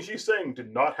 the things she's saying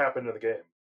did not happen in the game.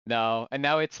 No, and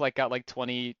now it's got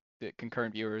 20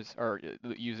 concurrent viewers or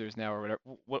users now, or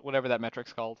whatever that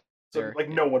metric's called. So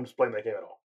no one's playing that game at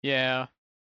all. Yeah,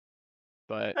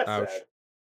 but that's it's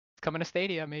coming to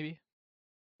Stadia, maybe.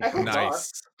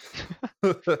 Nice.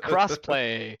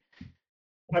 Crossplay.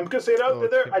 I'm gonna say it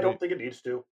out there. I don't think it needs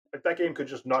to. That game could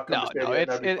just not come to Stadia.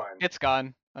 That'd be fine. It's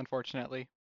gone, unfortunately,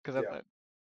 because of a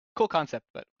cool concept,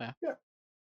 but yeah.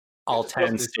 All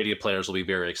 10 Stadia players will be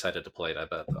very excited to play it, I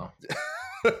bet, though.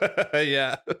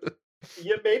 Yeah.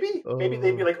 Yeah, maybe. Maybe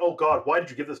they'd be oh God, why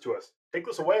did you give this to us? Take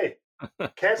this away.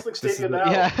 Canceling Stadia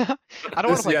now. Yeah. I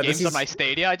don't want to play games on my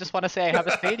Stadia. I just want to say I have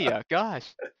a Stadia.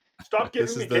 Gosh. Stop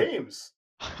giving me games.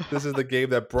 This is the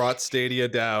game that brought Stadia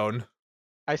down.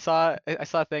 I saw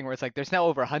a thing where it's like there's now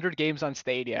over 100 games on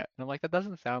Stadia, and I'm like, that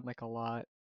doesn't sound like a lot.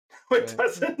 It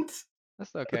doesn't.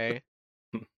 That's okay.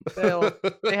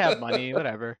 They have money,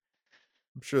 whatever.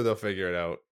 I'm sure they'll figure it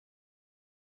out.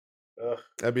 Ugh.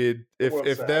 I mean,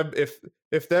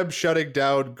 if them shutting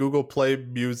down Google Play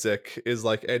Music is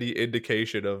like any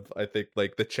indication of, I think,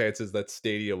 like the chances that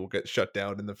Stadia will get shut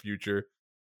down in the future.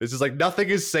 It's just like nothing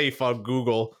is safe on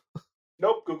Google.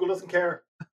 Nope, Google doesn't care.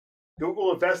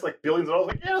 Google invests like billions of dollars.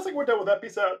 Like, yeah, it's like we're done with that.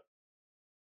 Peace out.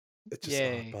 It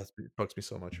just bugs me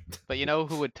so much. But you know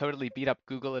who would totally beat up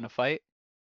Google in a fight?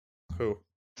 Who?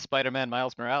 Spider-Man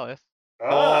Miles Morales.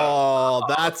 Oh,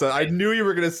 that's I knew you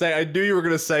were gonna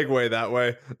segue that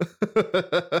way.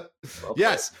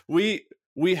 Yes, we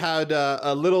had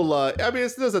a little. I mean,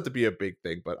 it doesn't have to be a big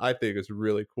thing, but I think it's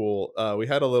really cool. We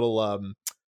had a little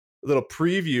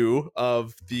preview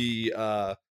of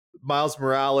the Miles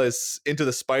Morales Into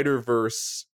the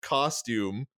Spider-Verse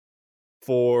costume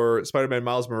for Spider-Man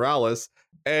Miles Morales,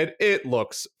 and it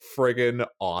looks friggin'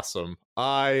 awesome.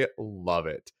 I love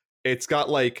it. It's got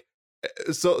like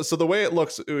so the way it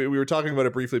looks, we were talking about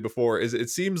it briefly before, is it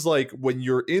seems like when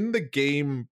you're in the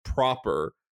game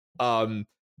proper,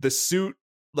 the suit,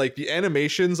 like the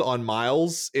animations on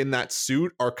Miles in that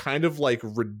suit are kind of like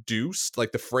reduced,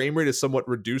 like the frame rate is somewhat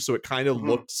reduced, so it kind of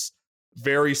looks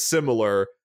very similar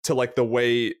to like the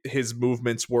way his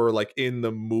movements were like in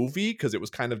the movie, because it was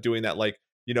kind of doing that, like,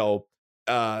 you know,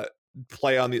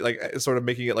 play on the like sort of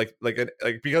making it like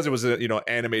because it was a, you know,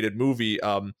 animated movie,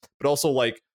 but also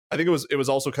like I think it was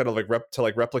also kind of like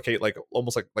replicate like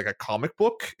almost like a comic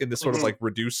book in this sort of like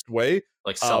reduced way,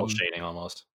 like cell shading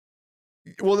almost.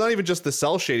 Well, not even just the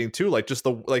cell shading too, like just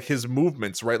the like his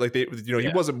movements, right? Like they, you know, he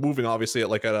wasn't moving obviously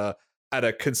at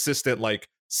a consistent like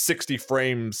 60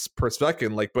 frames per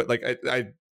second, like, but like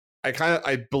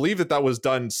I believe that was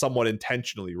done somewhat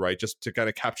intentionally, right? Just to kind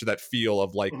of capture that feel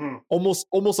of like almost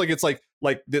like it's like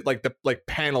the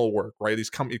panel work, right? It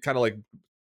kind of like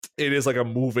it is like a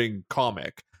moving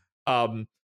comic.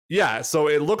 Yeah, so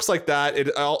it looks like that. It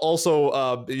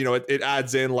also you know, it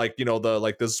adds in like, you know, the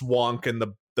zwonk and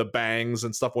the bangs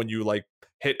and stuff when you like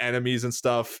hit enemies and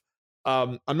stuff.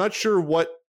 I'm not sure what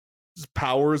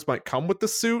powers might come with the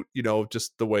suit, you know,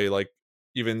 just the way like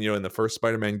even, you know, in the first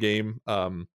Spider-Man game,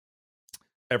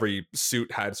 every suit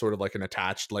had sort of like an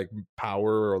attached like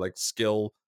power or like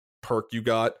skill perk you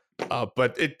got.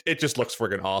 But it just looks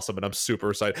friggin' awesome, and I'm super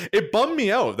excited. It bummed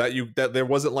me out that there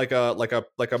wasn't like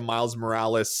a Miles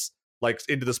Morales like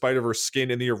Into the Spider-Verse skin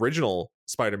in the original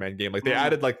Spider-Man game. Like they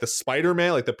added like the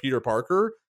Spider-Man, like the Peter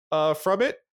Parker from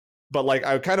it, but like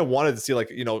I kind of wanted to see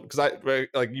like, you know, because I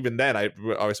like even then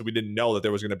obviously we didn't know that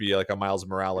there was going to be like a Miles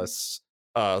Morales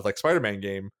like Spider-Man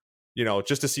game, you know,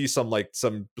 just to see some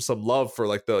love for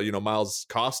like the, you know, Miles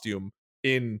costume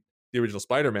in the original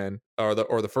Spider-Man or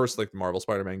the first like Marvel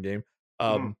Spider-Man game.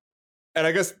 And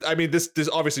I guess, I mean, this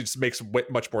obviously just makes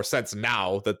much more sense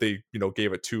now that they, you know,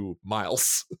 gave it to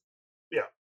Miles. Yeah,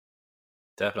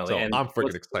 definitely. So and I'm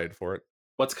freaking excited for it.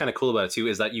 What's kind of cool about it too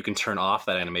is that you can turn off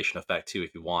that animation effect too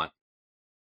if you want.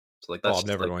 So like that's I'm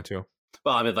never going to.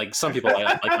 Well, I mean, like some people,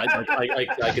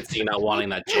 I could see not wanting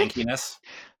that jankiness,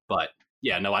 but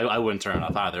yeah, no, I wouldn't turn it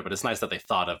off either. But it's nice that they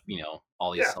thought of, you know,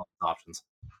 all these options.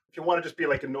 If you want to just be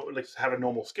like have a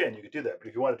normal skin, you could do that. But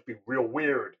if you want it to be real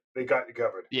weird, they got you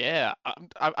covered. Yeah,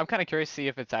 I'm kind of curious to see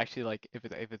if it's actually like if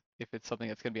it's something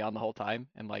that's gonna be on the whole time,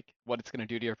 and like what it's gonna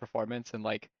do to your performance, and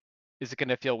like is it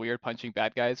gonna feel weird punching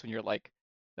bad guys when you're like,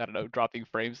 I don't know, dropping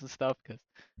frames and stuff,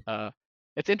 because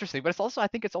it's interesting. But it's also, I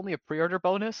think it's only a pre-order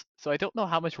bonus, so I don't know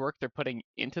how much work they're putting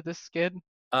into this skin.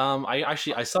 I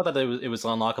saw that it was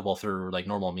unlockable through like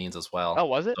normal means as well. Oh,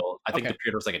 was it? So I think the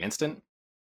pre-order was like an instant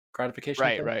gratification.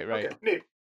 Right. Okay, neat.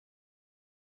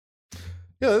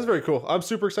 Yeah, that's very cool. I'm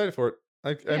super excited for it.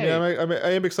 I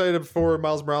am excited for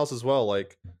Miles Morales as well.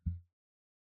 Like,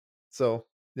 so,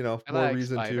 you know, more like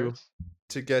reason spiders.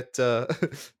 to get a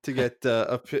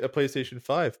PlayStation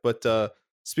 5. But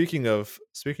speaking of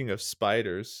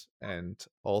spiders and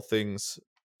all things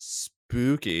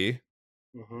spooky,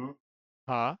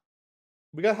 Huh?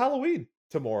 we got Halloween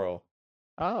tomorrow.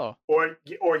 Oh. Or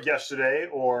yesterday,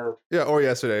 or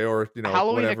yesterday, or you know,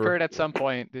 Halloween whatever. occurred at some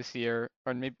point this year,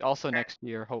 or maybe also next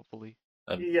year, hopefully.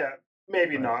 Yeah,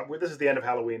 maybe not. This is the end of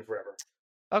Halloween forever.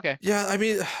 Okay. Yeah, I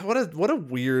mean, what a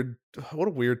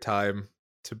weird time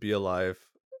to be alive.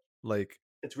 Like,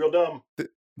 it's real dumb.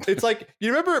 It's like,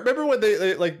 you remember when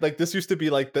they like this used to be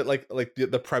like that, like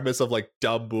the premise of like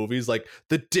dumb movies, like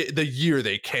the year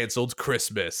they canceled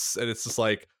Christmas, and it's just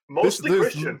like mostly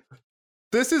Christian.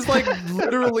 This is like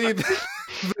literally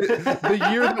the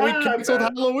year that we canceled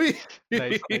Halloween.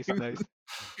 Nice.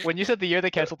 When you said the year they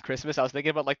canceled Christmas, I was thinking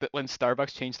about like when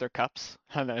Starbucks changed their cups,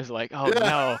 and I was like, oh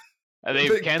no,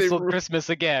 they've canceled Christmas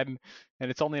again,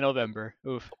 and it's only November.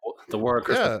 Oof. The war of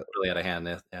Christmas is really out of hand.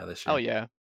 Yeah, this year. Oh yeah,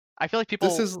 I feel like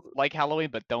people like Halloween,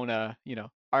 but don't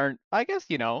aren't. I guess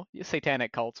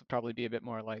satanic cults would probably be a bit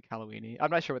more like Halloweeny.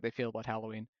 I'm not sure what they feel about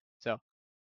Halloween, so I'm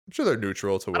sure they're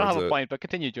neutral towards it. I don't have a point, but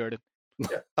continue, Jordan.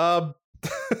 Yeah.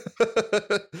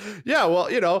 Yeah,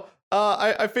 well,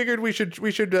 I figured we should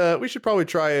probably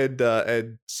try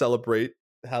and celebrate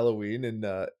Halloween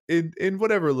in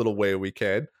whatever little way we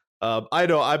can. I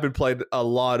know I've been playing a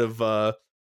lot of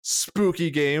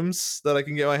spooky games that I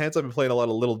can get my hands on. I've been playing a lot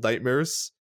of Little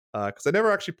Nightmares because I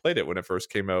never actually played it when it first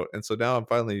came out, and so now I'm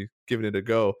finally giving it a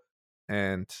go,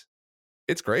 and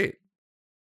it's great.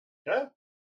 Yeah.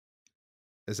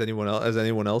 Is anyone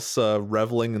else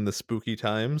reveling in the spooky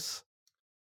times?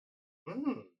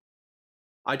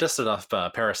 I dusted off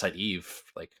Parasite Eve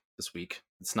like this week.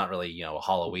 It's not really a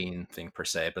Halloween thing per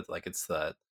se, but like it's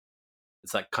that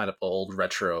kind of old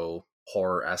retro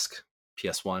horror-esque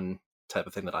PS1 type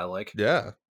of thing that I like.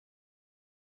 Yeah.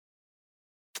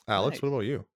 Alex, what about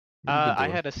you? I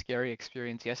had a scary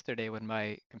experience yesterday when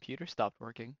my computer stopped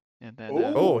working, and then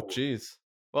oh jeez.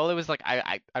 Well, it was like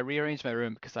I rearranged my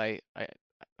room because I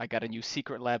got a new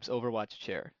Secret Labs Overwatch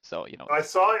chair. So I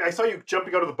saw you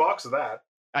jumping out of the box of that.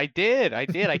 I did. I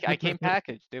came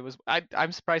packaged. It was.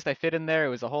 I'm surprised I fit in there. It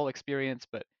was a whole experience,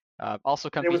 but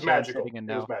also comfy. It was chair magical. Sitting in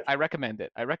now. I recommend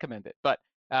it. But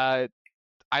I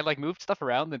like moved stuff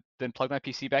around, then plugged my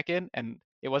PC back in, and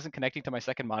it wasn't connecting to my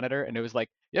second monitor, and it was like,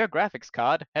 your graphics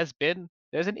card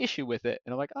there's an issue with it,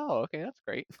 and I'm like, oh, okay, that's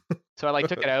great. So I like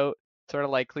took it out, sort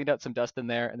of like cleaned out some dust in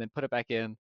there, and then put it back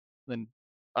in, then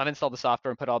uninstalled the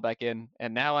software and put it all back in,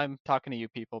 and now I'm talking to you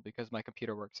people because my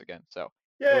computer works again. So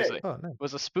it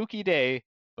was a spooky day,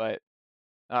 but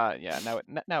yeah,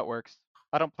 now it works.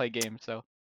 I don't play games, so.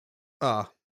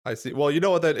 I see. Well, you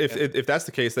know what? Then if that's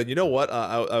the case, then you know what?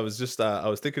 I was just I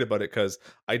was thinking about it because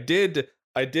I did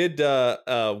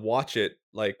watch it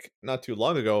like not too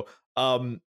long ago.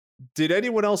 Did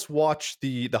anyone else watch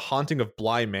the Haunting of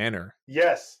Bly Manor?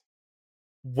 Yes.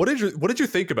 What did you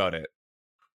think about it?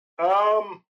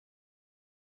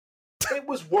 It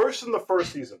was worse than the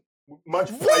first season.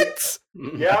 What?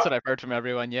 Yeah. That's what I've heard from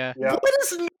everyone. Yeah. Why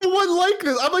does no one like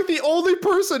this? I'm like the only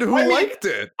person who liked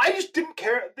it. I just didn't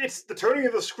care. It's the turning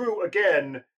of the screw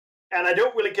again, and I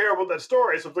don't really care about that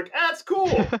story. So it's like, it's cool.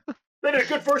 They did a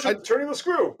good version of the turning of the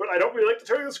screw, but I don't really like the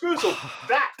turning of the screw. So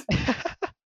that.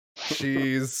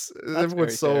 Jeez,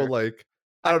 everyone's so fair. Like,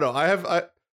 I don't know.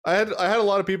 I had a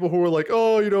lot of people who were like,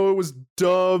 oh, it was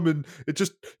dumb, and it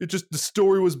just the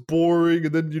story was boring,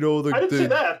 and then I didn't say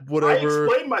that. Whatever. I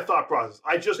explained my thought process.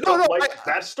 I just don't like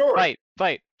that story.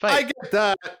 Fight. I get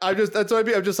that. That's what I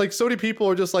mean. I'm just like, so many people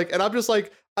are just like, and I'm just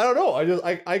like, I don't know.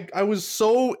 I was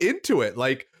so into it,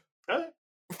 like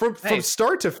from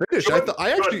start to finish. I'm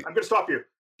gonna stop you.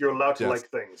 You're allowed to like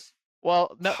things.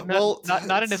 Well,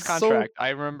 not in his contract. I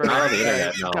remember not on the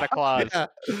internet. No. Kind of clause. Yeah,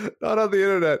 not on the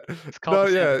internet. It's called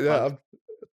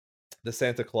the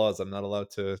Santa Claus. I'm not allowed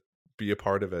to be a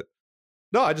part of it.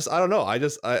 No, I don't know.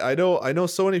 I know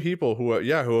so many people who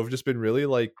have just been really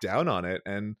like down on it,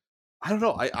 and I don't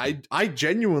know. I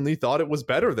genuinely thought it was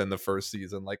better than the first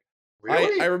season. Like,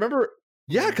 really? I remember.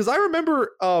 Yeah, because I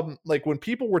remember like when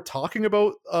people were talking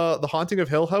about the Haunting of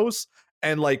Hill House,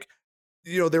 and like,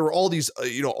 there were all these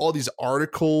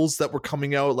articles that were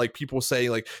coming out, like people saying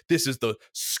like, this is the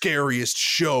scariest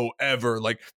show ever.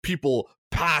 Like, people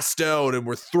passed out and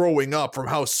were throwing up from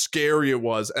how scary it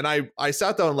was. And I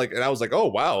sat down and I was like, oh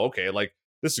wow, okay, like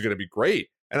this is gonna be great.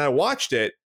 And I watched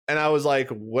it and I was like,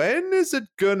 when is it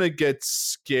gonna get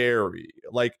scary?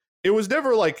 Like, it was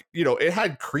never like, it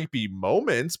had creepy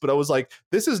moments, but I was like,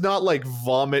 this is not like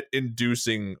vomit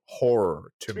inducing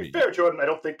horror to me. To be fair, Jordan, I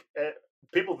don't think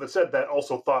people that said that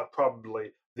also thought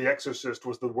probably The Exorcist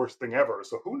was the worst thing ever.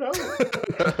 So who knows?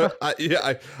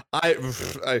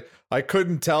 I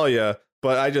couldn't tell you,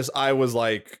 but I was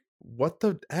like, what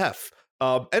the F?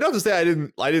 And not to say I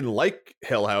didn't like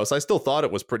Hill House. I still thought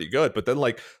it was pretty good, but then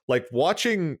like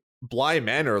watching Bly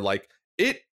Manor, like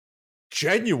it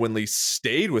genuinely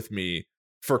stayed with me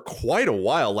for quite a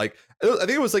while. Like, I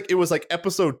think it was like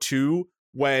episode 2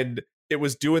 when it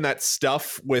was doing that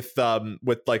stuff with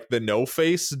like the No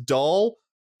Face doll,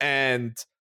 and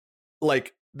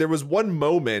like there was one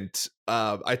moment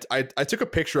I took a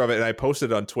picture of it and I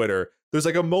posted it on Twitter. There's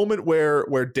like a moment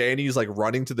where Danny's like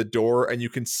running to the door and you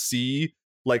can see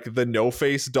like the No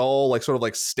Face doll like sort of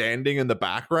like standing in the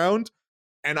background,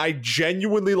 and I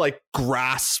genuinely like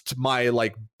grasped my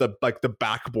like the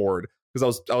backboard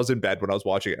because I was in bed when I was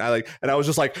watching it. And I was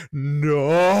just like,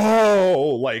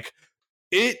 no, like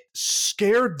it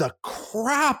scared the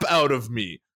crap out of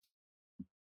me.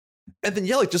 And then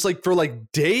like just like for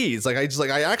like days, like I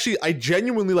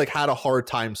genuinely like had a hard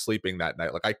time sleeping that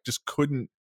night. Like I just couldn't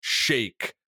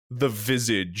shake the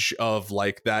visage of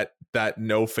like that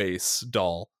No Face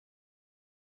doll.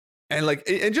 And like,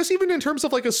 and just even in terms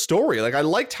of like a story, like I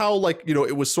liked how like,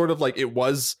 it was sort of like, it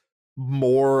was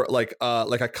more like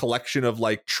a collection of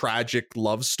like tragic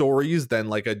love stories than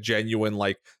like a genuine,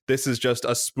 like, this is just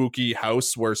a spooky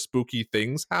house where spooky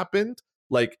things happened.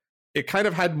 Like it kind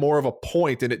of had more of a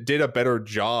point, and it did a better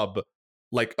job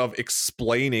like of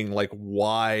explaining like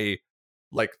why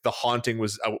like the haunting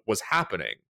was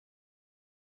happening.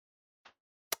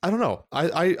 I don't know.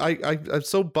 I'm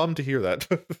so bummed to hear that.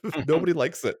 Nobody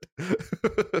likes it.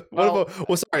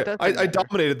 Sorry, I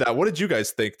dominated that. What did you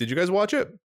guys think? Did you guys watch it?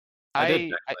 I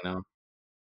did know.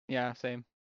 Yeah, same.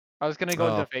 I was gonna go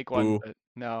into a fake one, but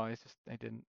no, I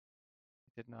did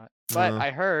not. But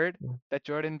I heard that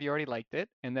Jordan already liked it,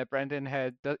 and that Brendan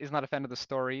is not a fan of the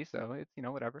story, so it's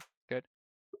whatever. Good.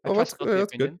 I trust both the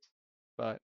opinions,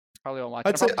 but probably won't watch it.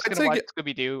 I'm just gonna watch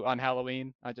Scooby-Doo on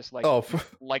Halloween. I just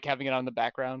like having it on the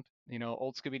background.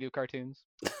 Old Scooby-Doo cartoons.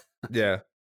 Yeah.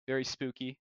 Very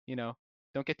spooky. Don't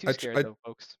get too scared though,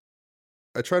 folks.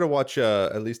 I try to watch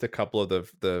at least a couple of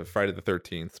the Friday the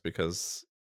 13th because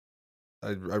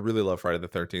I really love Friday the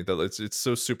 13th. It's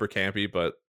so super campy,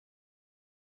 but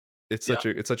it's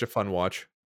such a fun watch.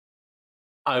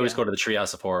 I always go to the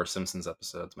Treehouse of Horror Simpsons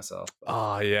episodes myself.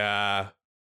 Oh yeah.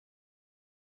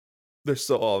 There's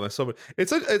so much.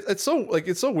 It's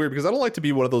so weird because I don't like to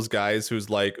be one of those guys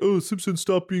who's like, oh, Simpsons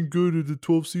stopped being good in the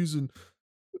 12th season.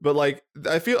 But like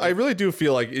I really do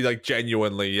feel like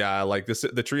genuinely, yeah, like the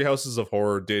Treehouses of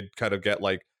Horror did kind of get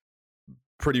like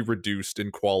pretty reduced in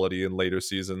quality in later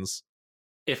seasons.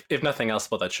 If nothing else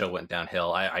about that show went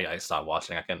downhill, I stopped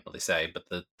watching. I can't really say, but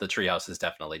the Treehouses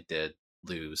definitely did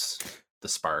lose the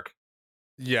spark.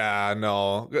 Yeah,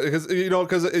 no, because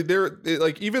they're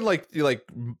like even like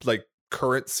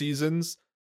current seasons,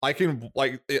 I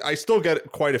still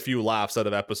get quite a few laughs out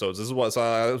of episodes. That's why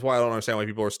I don't understand why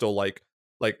people are still like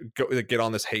get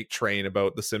on this hate train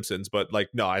about The Simpsons. But like,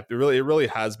 no, it really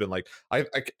has been like I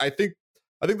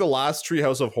think the last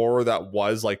Treehouse of Horror that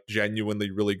was like genuinely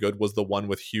really good was the one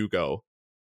with Hugo.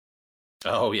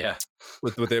 Oh yeah,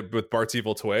 with Bart's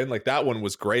evil twin, like that one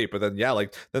was great. But then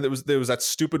then there was that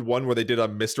stupid one where they did a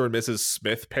Mr. and Mrs.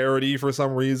 Smith parody for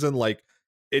some reason. Like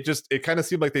it kind of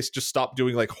seemed like they just stopped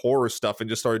doing like horror stuff and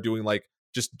just started doing like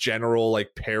just general like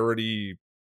parody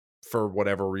for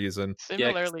whatever reason.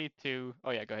 Similarly to go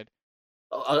ahead.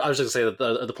 I was just gonna say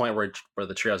that the point where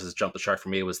the Treehouses jumped the shark for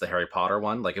me was the Harry Potter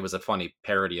one. Like it was a funny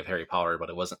parody of Harry Potter, but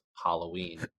it wasn't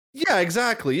Halloween. Yeah,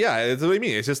 exactly. Yeah, that's what I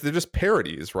mean. It's just they're just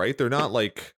parodies, right? They're not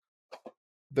like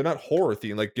they're not horror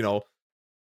themed, like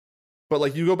But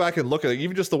like you go back and look at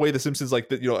even just the way The Simpsons,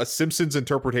 like a Simpsons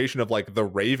interpretation of like The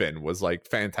Raven was like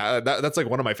fantastic. That's like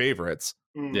one of my favorites.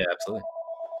 Yeah, absolutely.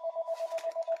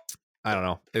 I don't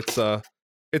know.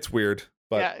 It's weird.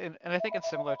 But yeah, and I think it's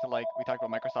similar to like we talked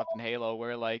about Microsoft and Halo,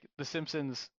 where like The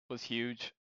Simpsons was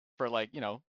huge for like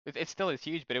it still is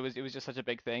huge, but it was just such a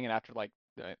big thing, and after like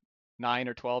 9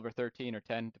 or 12 or 13 or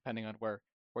 10, depending on where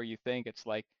you think, it's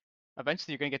like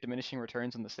eventually you're gonna get diminishing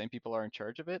returns when the same people are in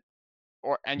charge of it,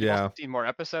 and you also see more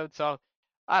episodes. So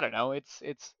I don't know. It's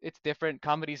different.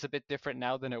 Comedy's a bit different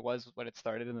now than it was when it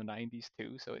started in the 90s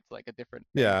too. So it's like a different.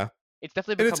 Yeah. It's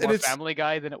definitely become more Family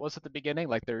Guy than it was at the beginning.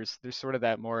 Like there's sort of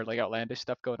that more like outlandish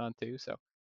stuff going on too. So.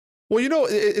 Well,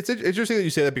 it's interesting that you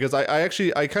say that because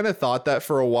I kind of thought that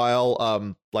for a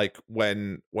while. Like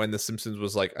when The Simpsons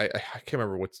was like I can't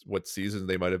remember what season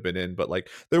they might have been in, but like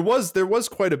there was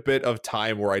quite a bit of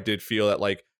time where I did feel that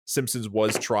like Simpsons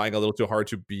was trying a little too hard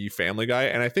to be Family Guy,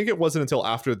 and I think it wasn't until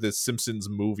after the Simpsons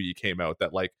movie came out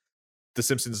that like The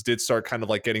Simpsons did start kind of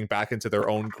like getting back into their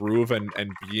own groove and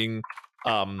being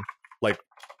like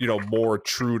more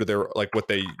true to their like what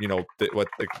they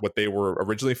what they were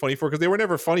originally funny for, because they were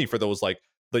never funny for those like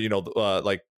the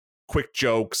like quick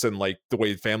jokes and like the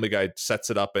way Family Guy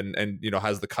sets it up and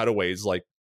has the cutaways like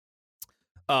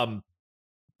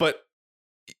but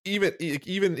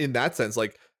even in that sense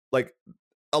like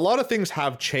a lot of things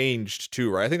have changed too,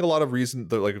 right? I think a lot of reason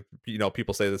that like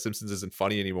people say The Simpsons isn't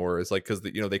funny anymore is like because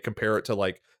they compare it to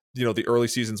like the early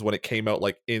seasons when it came out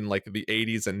like in like the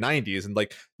 80s and 90s, and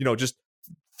like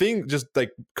just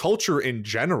like culture in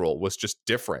general was just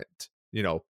different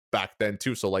back then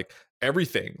too. So like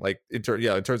everything like in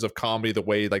terms of comedy, the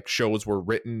way like shows were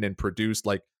written and produced,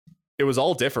 like it was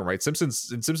all different, right?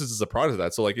 Simpsons is a product of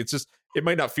that. So like it's just, it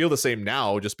might not feel the same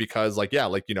now just because like, yeah,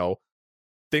 like, you know,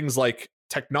 things like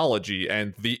technology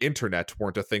and the internet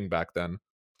weren't a thing back then.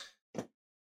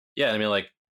 Yeah, I mean,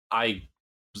 like I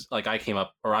came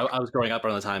up, or I was growing up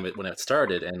around the time when it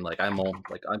started, and like I'm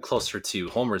closer to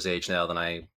Homer's age now than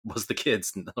I was the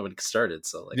kids when it started.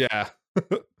 So like, yeah,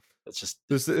 it's just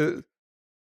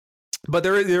but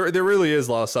there really is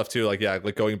a lot of stuff too. Like, yeah,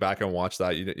 like going back and watch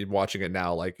that, watching it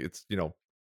now, like it's, you know,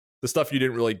 the stuff you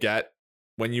didn't really get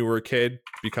when you were a kid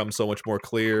becomes so much more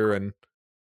clear, and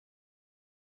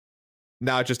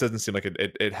now it just doesn't seem like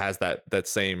it has that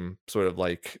same sort of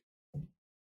like, you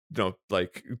know,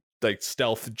 like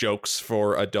stealth jokes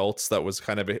for adults that was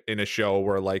kind of in a show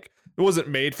where like it wasn't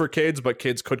made for kids, but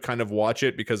kids could kind of watch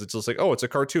it because it's just like, oh, it's a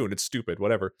cartoon, it's stupid,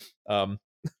 whatever.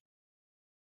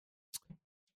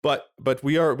 But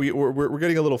we're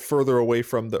getting a little further away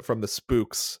from the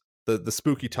spooks, the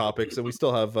spooky topics, and we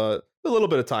still have a little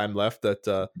bit of time left.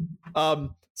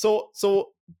 So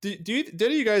did any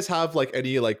of you guys have like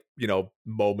any like, you know,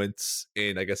 moments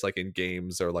in, I guess, like in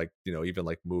games or like, you know, even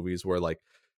like movies where like,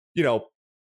 you know,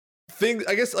 things,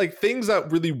 I guess, like things that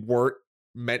really weren't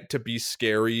meant to be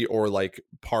scary or like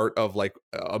part of like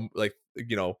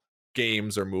you know,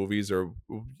 games or movies or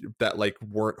that like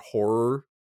weren't horror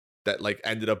that like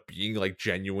ended up being like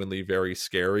genuinely very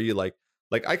scary. Like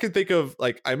I can think of,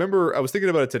 like, I remember I was thinking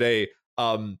about it today.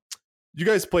 You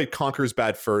guys played Conker's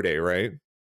Bad Fur Day, right?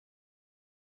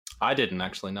 I didn't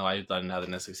actually. No, I didn't have the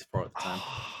N64 at the time.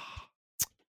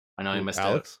 I know you missed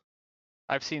Alex?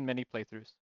 out. I've seen many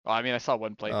playthroughs. Well, I mean, I saw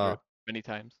one playthrough many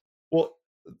times. Well,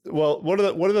 one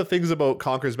of the things about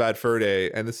Conker's Bad Fur Day,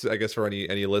 and this is, I guess, for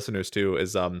any listeners too,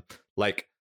 is like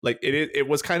it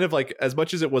was kind of like, as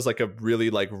much as it was like a really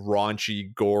like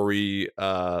raunchy, gory,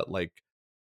 like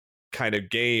kind of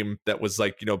game that was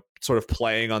like, you know, sort of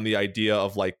playing on the idea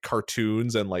of like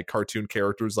cartoons and like cartoon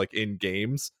characters like in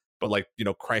games, but like, you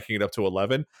know, cranking it up to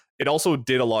 11. It also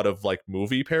did a lot of like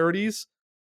movie parodies.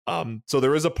 So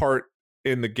there is a part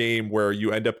in the game where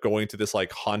you end up going to this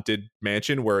like haunted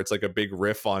mansion where it's like a big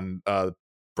riff on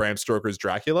Bram Stoker's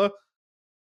Dracula.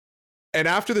 And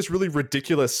after this really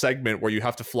ridiculous segment where you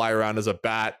have to fly around as a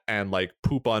bat and like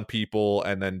poop on people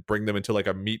and then bring them into like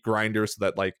a meat grinder so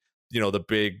that like, you know, the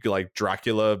big like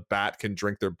Dracula bat can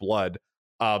drink their blood,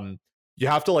 you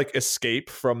have to like escape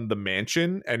from the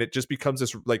mansion, and it just becomes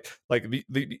this like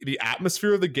the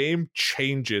atmosphere of the game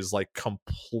changes like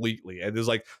completely, and there's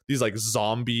like these like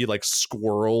zombie like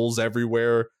squirrels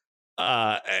everywhere.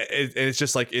 It's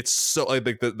just like, it's so like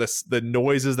the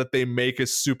noises that they make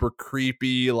is super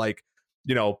creepy. Like,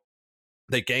 you know,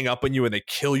 they gang up on you and they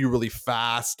kill you really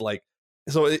fast. Like,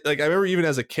 so like I remember even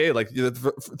as a kid, like, you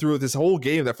know, through this whole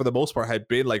game that for the most part had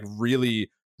been like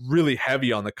really, really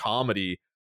heavy on the comedy,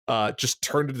 just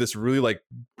turned into this really like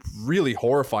really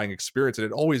horrifying experience, and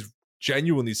it always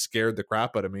genuinely scared the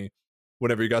crap out of me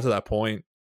whenever you got to that point.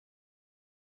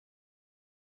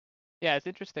 Yeah, it's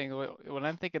interesting when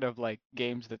I'm thinking of like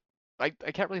games that I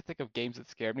can't really think of games that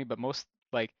scared me, but most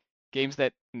like games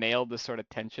that nailed the sort of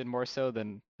tension more so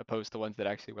than opposed to ones that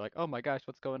actually were like, oh my gosh,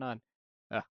 what's going on?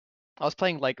 I was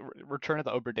playing like Return of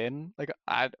the Obra Dinn like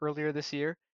earlier this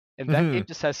year, and that game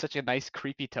just has such a nice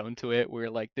creepy tone to it, where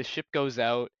like the ship goes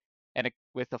out and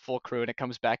with a full crew and it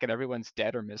comes back and everyone's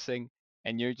dead or missing,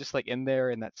 and you're just like in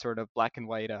there in that sort of black and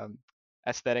white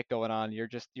aesthetic going on. You're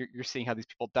seeing how these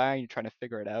people die, and you're trying to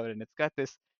figure it out, and it's got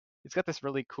this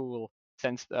really cool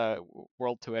sense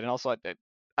world to it. And also I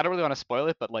don't really want to spoil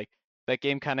it, but like that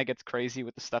game kind of gets crazy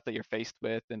with the stuff that you're faced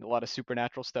with, and a lot of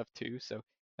supernatural stuff too. So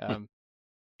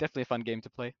definitely a fun game to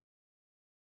play.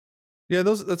 Yeah,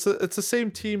 it's the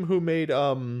same team who made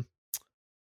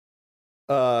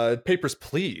Papers,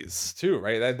 Please too,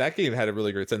 right? That game had a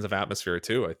really great sense of atmosphere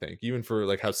too, I think, even for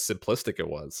like how simplistic it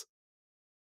was.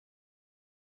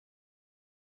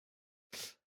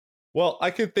 Well, I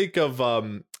can think of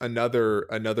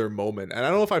another moment, and I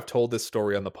don't know if I've told this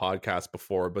story on the podcast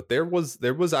before, but there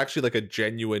was actually like a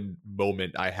genuine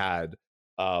moment I had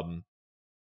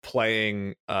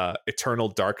playing Eternal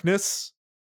Darkness.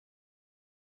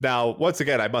 Now, once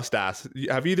again, I must ask,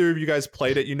 have either of you guys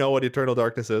played it? You know what Eternal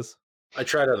Darkness is? I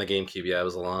tried it on the GameCube. Yeah, it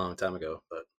was a long time ago,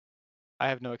 but I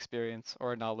have no experience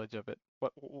or knowledge of it.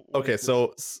 What okay,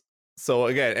 so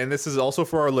again, and this is also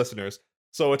for our listeners.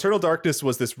 So Eternal Darkness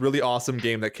was this really awesome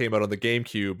game that came out on the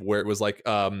GameCube, where it was like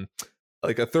a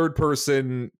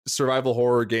third-person survival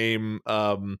horror game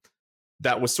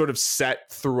that was sort of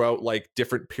set throughout like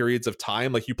different periods of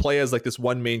time. Like you play as like this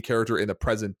one main character in the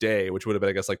present day, which would have been,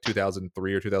 I guess, like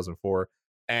 2003 or 2004,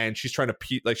 and she's trying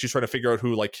to figure out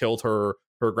who like killed her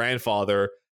grandfather,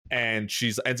 and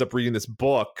she's ends up reading this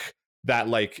book that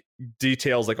like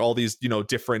details like all these, you know,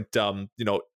 different you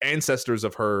know, ancestors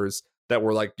of hers that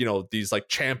were like, you know, these like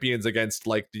champions against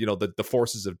like, you know, the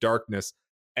forces of darkness.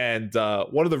 And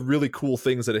one of the really cool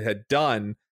things that it had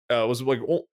done was like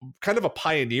kind of a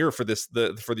pioneer for this,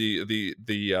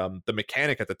 the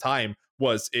mechanic at the time,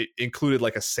 was it included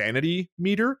like a sanity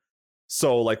meter.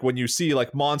 So like when you see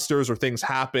like monsters or things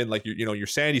happen, like you know, your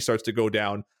sanity starts to go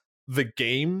down, the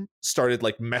game started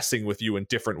like messing with you in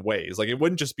different ways. Like it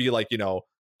wouldn't just be like, you know,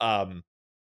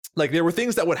 like there were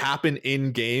things that would happen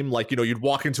in game, like, you know, you'd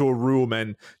walk into a room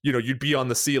and, you know, you'd be on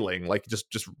the ceiling like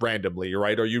just randomly,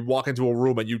 right? Or you'd walk into a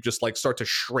room and you just like start to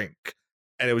shrink,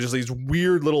 and it was just these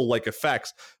weird little like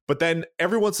effects. But then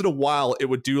every once in a while it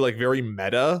would do like very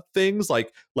meta things,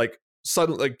 like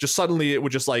suddenly it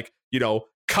would just like, you know,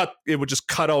 it would just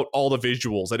cut out all the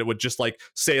visuals, and it would just like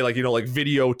say like, you know, like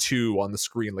video 2 on the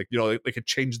screen, like, you know, like it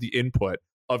changed the input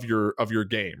of your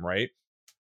game, right?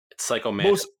 It's Psycho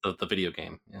Mantis, the video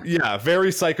game. Yeah,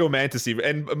 very Psycho Mantis.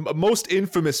 And most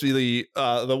infamously,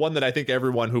 the one that I think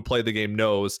everyone who played the game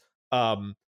knows,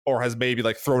 or has maybe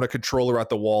like thrown a controller at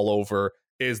the wall over,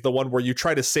 is the one where you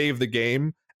try to save the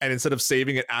game, and instead of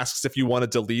saving, it asks if you want to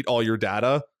delete all your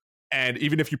data. And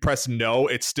even if you press no,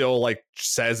 it still like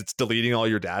says it's deleting all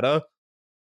your data.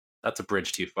 That's a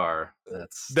bridge too far.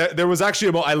 There was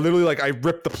actually I literally like I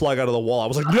ripped the plug out of the wall. I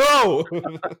was like,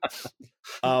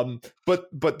 no.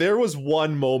 But there was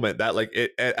one moment that like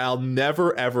I'll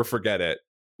never ever forget it,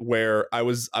 where I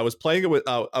was playing it with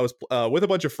with a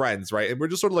bunch of friends, right? And we're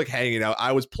just sort of like hanging out.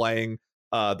 I was playing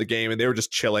the game, and they were just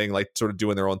chilling, like sort of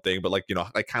doing their own thing, but like, you know,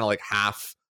 like kind of like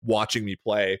half watching me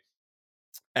play.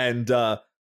 And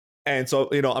so,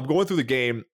 you know, I'm going through the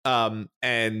game,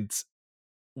 and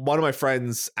one of my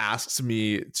friends asks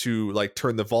me to like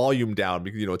turn the volume down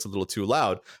because, you know, it's a little too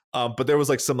loud. But there was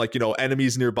like some like, you know,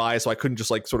 enemies nearby, so I couldn't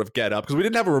just like sort of get up because we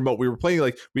didn't have a remote. We were playing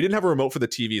like we didn't have a remote for the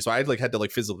TV, so I had to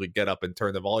like physically get up and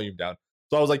turn the volume down.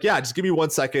 So I was like, yeah, just give me 1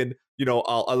 second. You know,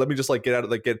 I'll let me just like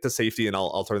get to safety, and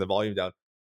I'll turn the volume down.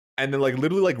 And then like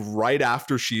literally like right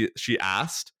after she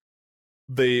asked,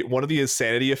 one of the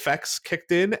insanity effects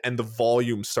kicked in, and the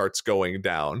volume starts going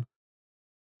down.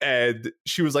 And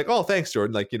she was like, "Oh, thanks,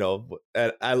 Jordan." Like, you know,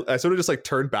 and I sort of just like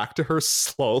turned back to her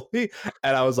slowly,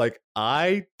 and I was like,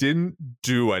 "I didn't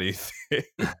do anything."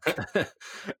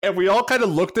 And we all kind of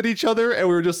looked at each other, and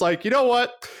we were just like, "You know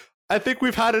what? I think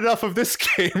we've had enough of this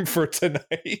game for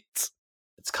tonight."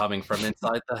 It's coming from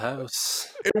inside the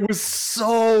house. It was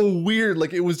so weird.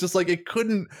 Like, it was just like it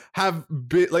couldn't have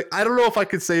been like, I don't know if I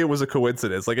could say it was a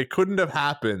coincidence. Like, it couldn't have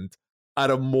happened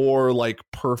at a more like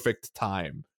perfect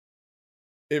time.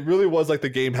 It really was like the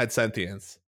game had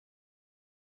sentience.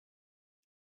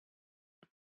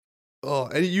 Oh,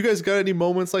 and you guys got any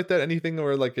moments like that? Anything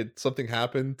where like something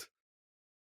happened?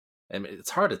 I mean,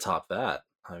 it's hard to top that.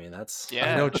 I mean, that's...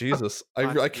 Yeah. I know, Jesus.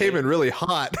 I came in really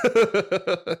hot.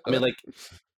 I mean, like,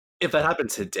 if that happened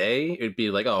today, it'd be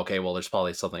like, oh, okay, well, there's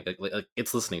probably something, like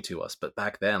it's listening to us. But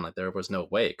back then, like, there was no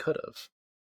way it could have.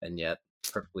 And yet,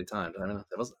 perfectly timed. I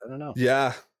don't know.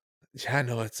 Yeah. Yeah,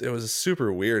 no, it was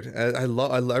super weird. I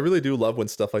really do love when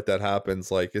stuff like that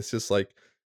happens. Like, it's just like,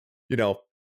 you know,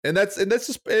 and that's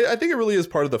just, I think it really is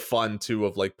part of the fun too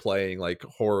of like playing like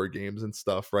horror games and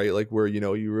stuff, right? Like where, you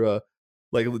know, you're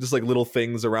like just like little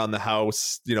things around the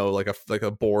house, you know, like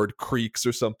a board creaks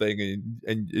or something,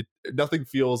 and nothing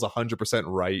feels 100%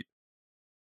 right.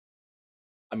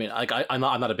 I mean, like I'm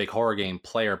not a big horror game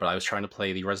player, but I was trying to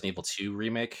play the Resident Evil 2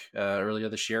 remake earlier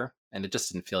this year, and it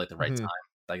just didn't feel like the right time.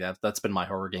 Like that's been my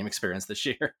horror game experience this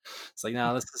year. It's like,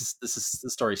 no, this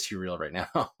story's too real right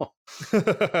now.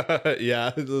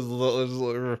 Yeah, it was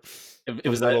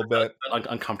a little bit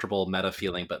uncomfortable meta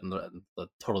feeling, but in the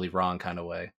totally wrong kind of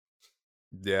way.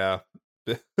 Yeah,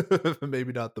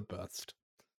 maybe not the best.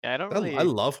 Yeah, I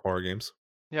love horror games.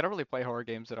 Yeah, I don't really play horror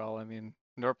games at all. I mean,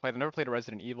 I never played a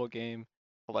Resident Evil game.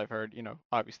 Well, I've heard, you know,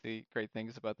 obviously great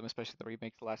things about them, especially the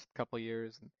remakes the last couple of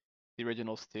years and the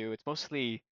originals too. It's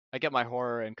mostly I get my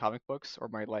horror in comic books, or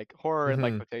my like horror in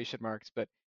like quotation marks. But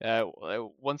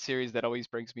one series that always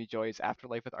brings me joy is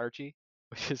Afterlife with Archie,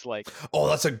 which is like, oh,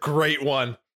 that's a great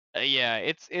one. Yeah,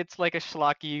 it's like a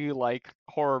schlocky like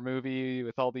horror movie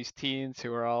with all these teens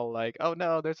who are all like, oh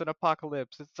no, there's an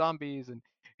apocalypse, it's zombies, and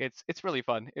it's really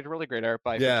fun. It's really great art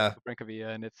by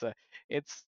Francavilla, and it's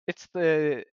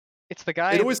the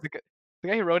guy the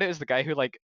guy who wrote it is the guy who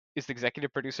like is the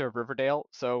executive producer of Riverdale.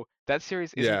 So that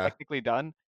series isn't technically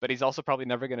done, but he's also probably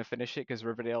never going to finish it because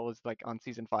Riverdale is like on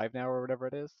season 5 now or whatever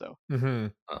it is. So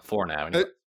 4 now. Anyway.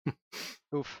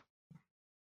 Oof.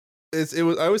 I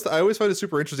always find it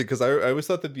super interesting because I always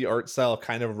thought that the art style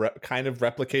kind of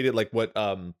replicated like what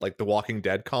like the Walking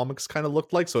Dead comics kind of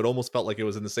looked like, so it almost felt like it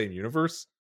was in the same universe,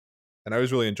 and I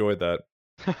always really enjoyed that.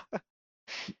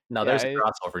 No, there's a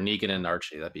crossover, Negan and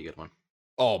Archie. That'd be a good one.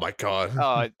 Oh my god.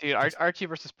 Oh, dude, Archie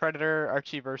versus Predator,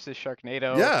 Archie versus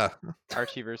Sharknado. Yeah.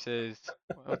 Archie versus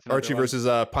Archie versus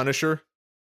Punisher.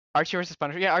 Archie versus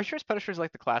Punisher. Yeah, Archie versus Punisher is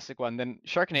like the classic one. Then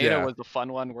Sharknado was the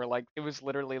fun one where like it was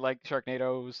literally like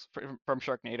Sharknado's from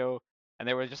Sharknado, and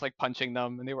they were just like punching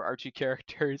them, and they were Archie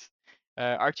characters.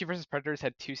 Archie versus Predators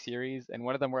had 2 series, and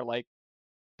one of them were like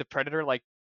the Predator like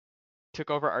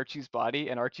took over Archie's body,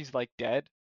 and Archie's like dead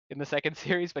in the second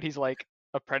series, but he's like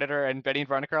a predator, and Betty and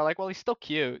Veronica are like, well, he's still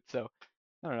cute, so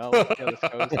I don't know. Let's see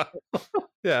how this goes.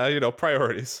 Yeah,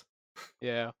 priorities.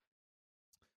 Yeah.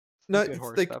 No, it's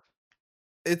like stuff.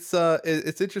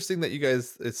 It's interesting that you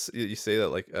guys you say that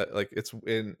like it's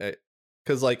in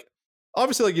because like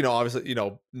obviously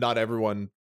not everyone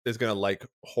is gonna like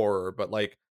horror, but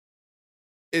like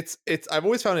it's I've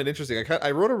always found it interesting.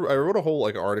 I wrote a whole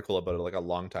like article about it like a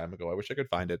long time ago. I wish I could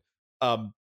find it.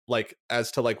 Like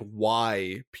as to like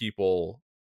why people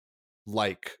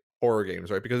like horror games,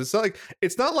 right? Because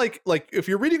it's not like if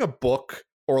you're reading a book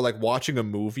or like watching a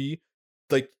movie,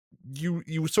 like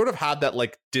you sort of have that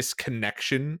like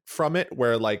disconnection from it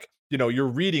where like you're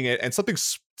reading it and something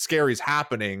scary is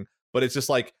happening, but it's just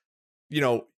like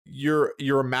your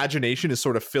imagination is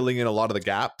sort of filling in a lot of the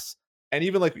gaps. And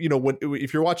even like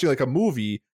if you're watching like a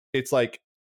movie, it's like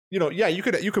yeah, you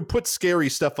could put scary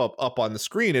stuff up on the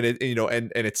screen, and it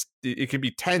and it can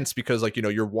be tense because like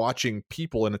you're watching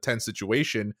people in a tense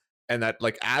situation, and that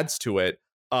like adds to it.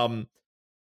 But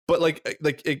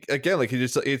again, like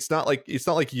it's not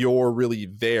like you're really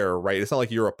there, right? It's not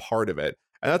like you're a part of it,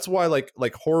 and that's why like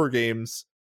horror games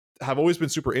have always been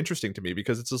super interesting to me,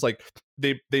 because it's just like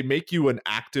they make you an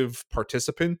active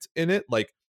participant in it.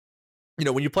 Like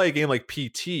when you play a game like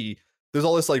PT, there's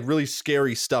all this like really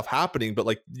scary stuff happening, but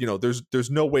like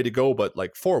there's no way to go but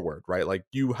like forward, right? Like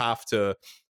you have to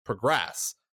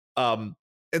progress. And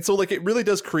so like it really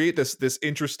does create this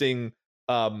interesting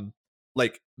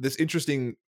like this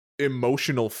interesting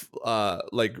emotional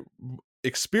like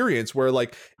experience where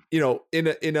like in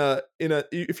a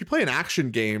if you play an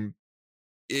action game,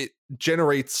 it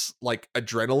generates like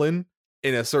adrenaline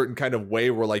in a certain kind of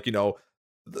way where like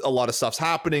a lot of stuff's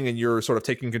happening and you're sort of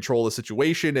taking control of the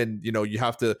situation, and you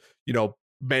have to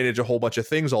manage a whole bunch of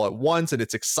things all at once, and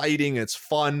it's exciting and it's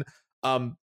fun.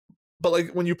 But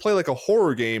like when you play like a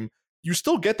horror game, you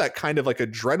still get that kind of like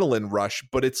adrenaline rush,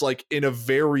 but it's like in a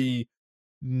very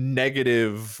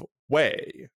negative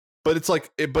way. But it's like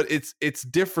it's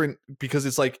different because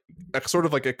it's like a sort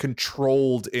of like a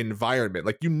controlled environment.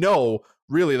 Like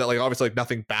really that like obviously like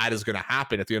nothing bad is going to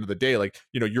happen at the end of the day. Like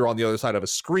you're on the other side of a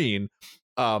screen,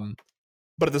 but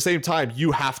at the same time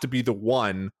you have to be the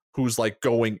one who's like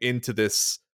going into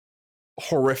this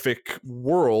horrific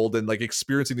world and like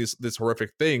experiencing these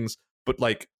horrific things, but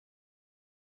like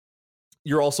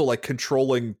you're also like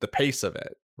controlling the pace of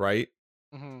it, right?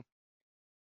 Mm-hmm.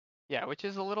 Yeah, which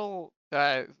is a little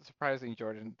surprising,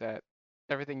 Jordan, that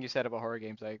everything you said about horror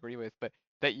games I agree with, but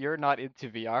that you're not into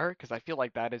VR, because I feel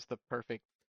like that is the perfect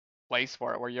place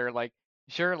for it, where you're like,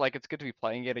 sure, like it's good to be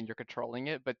playing it and you're controlling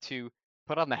it, but to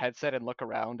put on the headset and look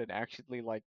around and actually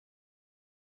like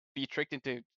be tricked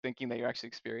into thinking that you're actually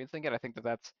experiencing it, I think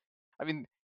that's, I mean,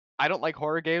 I don't like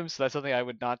horror games, so that's something I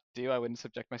would not do. I wouldn't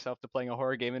subject myself to playing a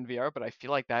horror game in VR, but I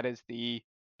feel like that is the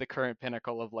current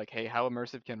pinnacle of like, hey, how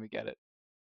immersive can we get it?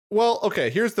 Well, okay,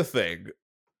 here's the thing.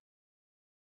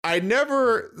 I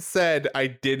never said I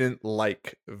didn't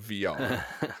like VR.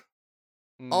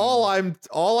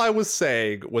 All I was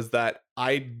saying was that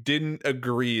I didn't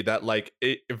agree that like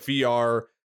VR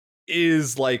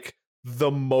is like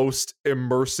the most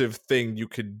immersive thing you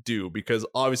could do, because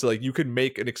obviously like you can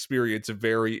make an experience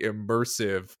very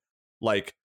immersive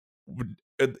like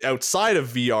outside of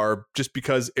VR, just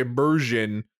because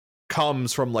immersion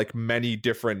comes from like many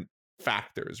different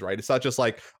factors, right? It's not just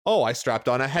like, oh, I strapped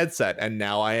on a headset and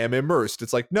now I am immersed.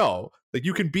 It's like, no, like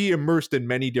you can be immersed in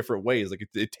many different ways. Like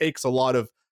it takes a lot of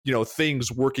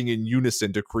things working in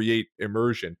unison to create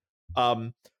immersion.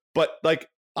 But like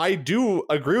I do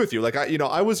agree with you. Like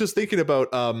I was just thinking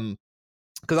about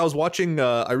because I was watching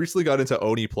I recently got into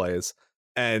Oni Plays,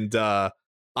 and I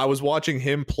was watching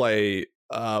him play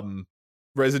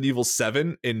Resident Evil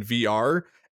 7 in VR.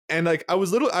 And like I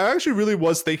actually really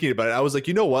was thinking about it. I was like,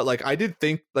 you know what? Like I did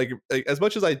think like as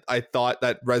much as I thought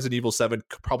that Resident Evil 7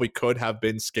 probably could have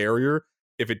been scarier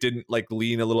if it didn't like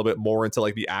lean a little bit more into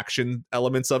like the action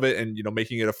elements of it, and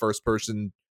making it a first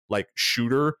person like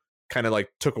shooter kind of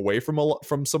like took away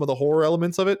from some of the horror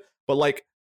elements of it. But like,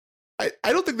 I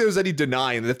don't think there's any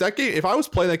denying that if I was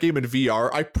playing that game in VR,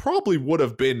 I probably would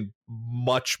have been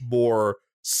much more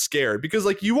scared, because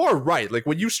like you are right, like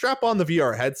when you strap on the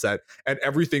VR headset and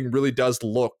everything really does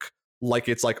look like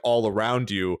it's like all around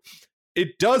you,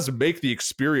 it does make the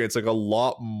experience like a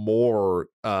lot more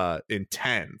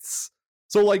intense.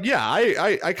 So like, yeah,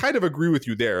 I kind of agree with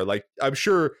you there. Like, I'm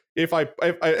sure if I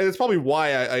it's probably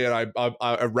why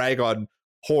I rag on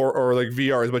horror or like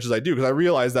VR as much as I do, because I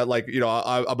realize that like, you know,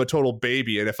 I'm a total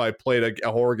baby, and if I played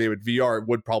a horror game in VR, it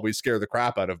would probably scare the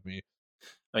crap out of me.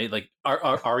 I mean, like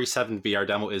our RE7 VR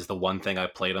demo is the one thing I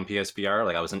played on PSVR.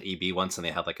 Like I was in EB once, and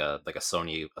they had like a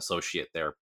Sony associate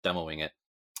there demoing it.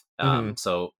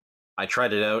 So I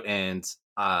tried it out, and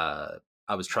I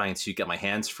was trying to get my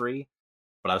hands free,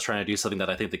 but I was trying to do something that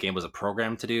I think the game was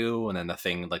programmed to do, and then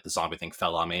the zombie thing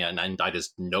fell on me, and I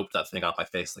just noped that thing off my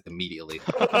face like immediately.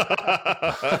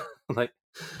 like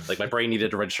my brain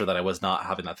needed to register that I was not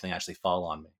having that thing actually fall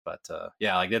on me. But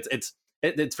yeah, like it's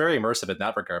very immersive in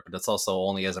that regard, but it's also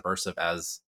only as immersive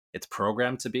as it's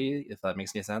programmed to be, if that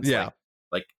makes any sense. Yeah.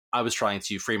 Like I was trying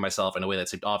to free myself in a way that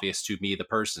seemed obvious to me, the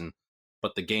person,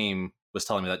 but the game was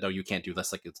telling me that no, you can't do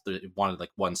this. Like it wanted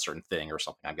like one certain thing or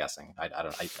something. I'm guessing. I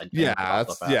don't.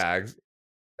 Yeah.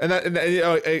 And that, you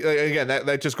know, again,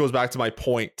 that just goes back to my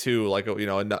point too. Like, you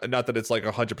know, not that it's like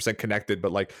 100% connected,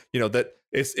 but like, you know, that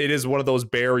it is one of those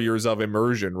barriers of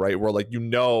immersion, right? Where like, you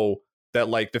know, that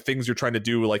like the things you're trying to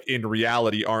do like in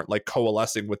reality aren't like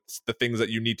coalescing with the things that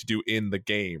you need to do in the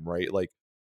game, right? Like,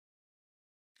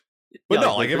 but yeah,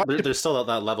 no, like there's still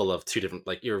that level of two different,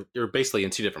 like you're basically in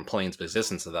two different planes of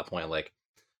existence at that point. Like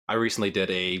I recently did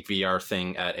a VR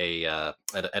thing at a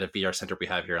VR center we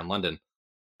have here in London,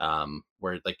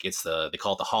 where like they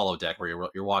call it the holodeck, where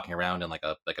you're walking around in like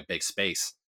a big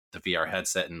space, the VR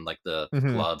headset and like the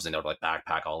gloves and like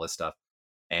backpack, all this stuff.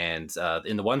 And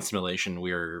in the one simulation,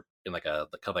 we were in like a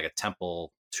kind of like a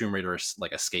temple Tomb Raider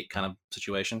like escape kind of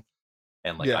situation.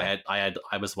 And like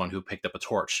I was the one who picked up a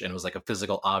torch, and it was like a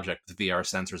physical object with VR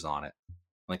sensors on it.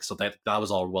 Like so that was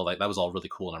all that was all really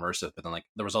cool and immersive. But then like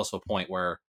there was also a point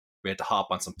where we had to hop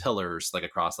on some pillars like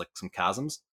across like some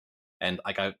chasms, and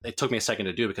like it took me a second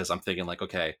to do, because I'm thinking like,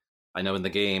 okay, I know in the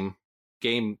game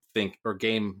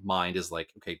mind is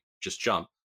like, okay, just jump.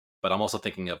 But I'm also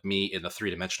thinking of me in the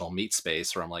 3-dimensional meat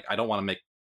space, where I'm like, I don't want to make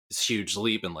this huge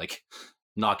leap and like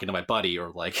knock into my buddy or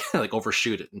like like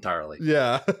overshoot it entirely.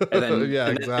 Yeah. And then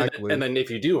exactly. And then if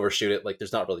you do overshoot it, like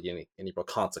there's not really any real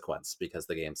consequence, because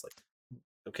the game's like,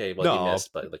 okay, well you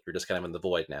missed, but like you're just kind of in the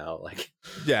void now. Like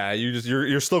yeah,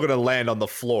 you're still gonna land on the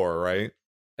floor, right?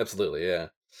 Absolutely, yeah.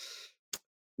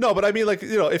 No, but I mean, like,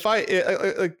 you know, if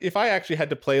I actually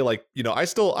had to play, like, you know, I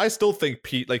still think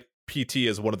PT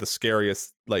is one of the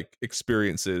scariest like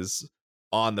experiences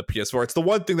on the PS4. It's the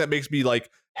one thing that makes me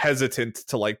like hesitant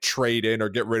to like trade in or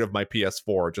get rid of my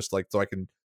PS4, just like so I can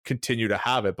continue to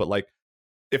have it. But like,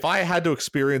 if I had to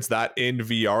experience that in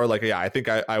VR, like, yeah, I think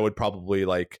I would probably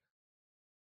like,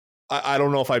 I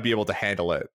don't know if I'd be able to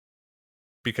handle it,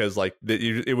 because like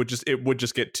it would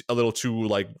just get a little too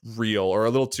like real, or a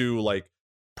little too like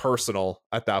personal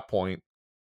at that point.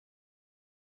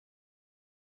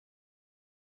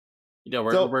 You know,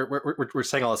 we're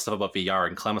saying all this stuff about VR,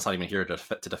 and Clement's not even here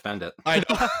to defend it. I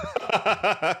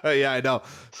know. Yeah, I know.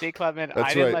 See, Clement,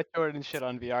 I didn't let Jordan shit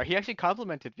on VR. He actually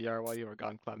complimented VR while you were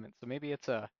gone, Clement. So maybe it's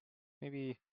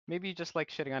maybe you just like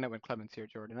shitting on it when Clement's here,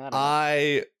 Jordan.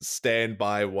 I stand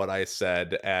by what I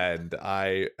said, and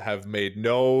I have made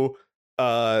no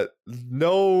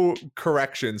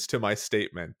corrections to my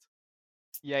statement.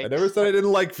 Yeah. I never said I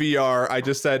didn't like VR. I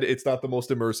just said it's not the most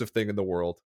immersive thing in the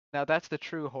world. Now that's the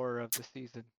true horror of the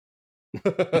season.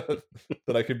 That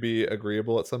I could be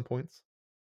agreeable at some points.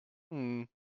 I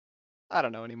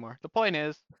don't know anymore. The point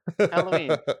is,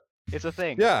 Halloween. It's a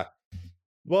thing. Yeah.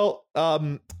 Well,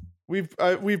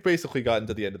 we've basically gotten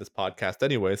to the end of this podcast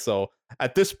anyway. So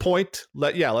at this point,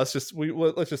 let's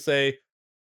just say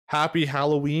happy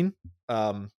Halloween.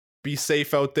 Be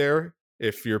safe out there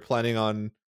if you're planning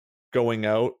on going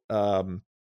out.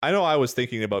 I know I was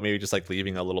thinking about maybe just like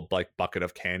leaving a little like bucket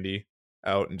of candy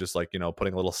out, and just like, you know,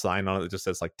 putting a little sign on it that just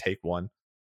says like take one,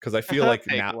 because I feel like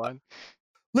now one.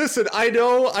 Listen, I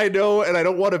know, and I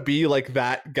don't want to be like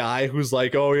that guy who's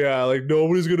like, oh yeah, like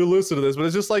nobody's gonna listen to this, but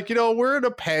it's just like, you know, we're in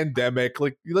a pandemic,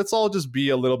 like let's all just be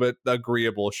a little bit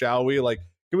agreeable, shall we? Like,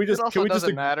 can we just? It also can we doesn't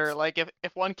just matter. Like if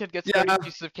one kid gets 30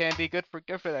 pieces of candy, good for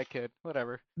that kid.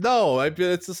 Whatever. No,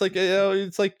 it's just like, you know,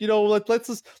 it's like, you know, let's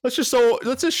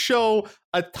just show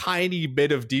a tiny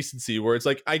bit of decency, where it's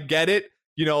like, I get it,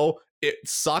 you know, it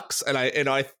sucks, and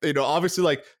I you know, obviously,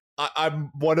 like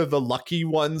I'm one of the lucky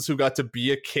ones who got to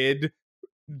be a kid,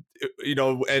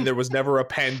 and there was never a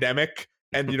pandemic,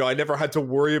 and I never had to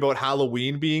worry about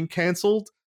Halloween being canceled.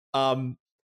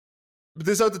 But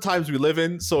these are the times we live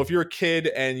in. So if you're a kid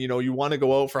and you want to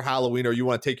go out for Halloween, or you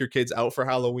want to take your kids out for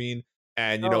Halloween,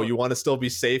 and you want to still be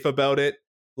safe about it,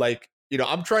 like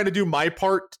I'm trying to do my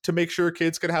part to make sure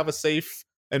kids can have a safe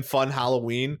and fun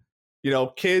Halloween.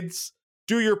 Kids,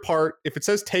 do your part. If it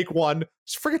says take one,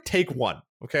 just freaking take one.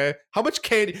 Okay, how much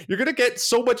candy? You're gonna get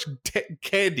so much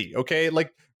candy. Okay,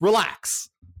 like relax.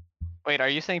 Wait, are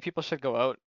you saying people should go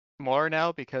out more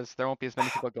now because there won't be as many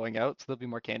people going out, so there'll be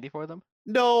more candy for them?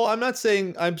 No, I'm not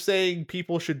saying. I'm saying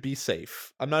people should be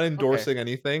safe. I'm not endorsing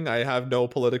anything. I have no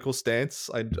political stance.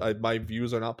 My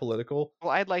views are not political. Well,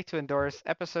 I'd like to endorse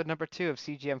episode number 2 of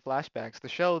CGM Flashbacks, the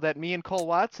show that me and Cole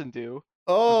Watson do.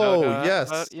 Oh,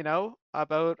 yes.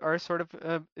 About our sort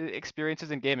of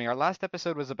experiences in gaming. Our last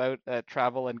episode was about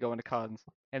travel and going to cons,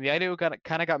 and the idea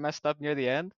kind of got messed up near the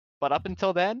end. But up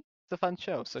until then, it's a fun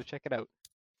show, so check it out.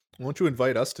 Why don't you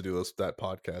invite us to do that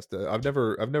podcast? I've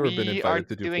never been invited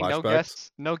to do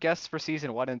flashbacks. No guests for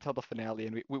season 1 until the finale,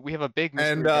 and we have a big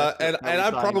and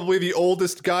I'm probably the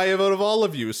oldest guy out of all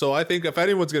of you. So I think if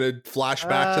anyone's gonna flash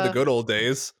back to the good old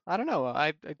days, I don't know.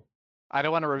 I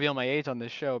don't want to reveal my age on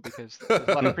this show because there's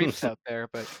a lot of creeps out there.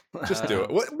 But just do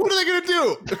it. What are they gonna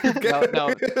do?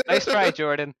 No. Nice try,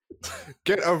 Jordan.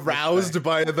 Get aroused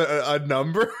by a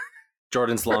number.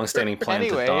 Jordan's long-standing plan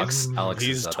to dox Alex.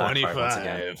 He's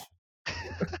 25.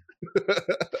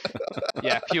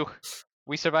 Yeah, phew.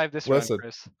 We survived this run,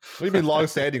 Chris. What do you mean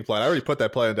long-standing plan? I already put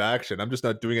that plan into action. I'm just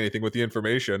not doing anything with the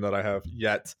information that I have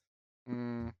yet.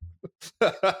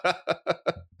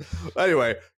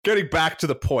 Anyway, getting back to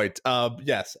the point.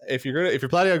 Yes, if you're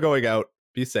planning on going out,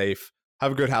 be safe.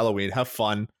 Have a good Halloween. Have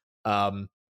fun.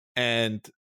 And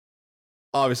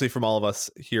obviously, from all of us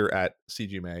here at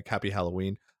CG Mag, happy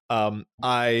Halloween.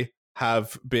 I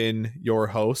have been your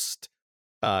host.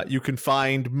 You can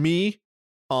find me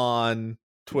on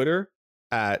Twitter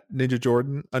at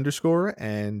NinjaJordan _,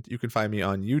 and you can find me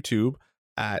on YouTube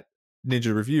at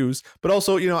Ninja Reviews. But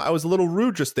also, I was a little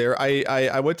rude just there.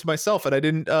 I went to myself and I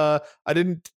didn't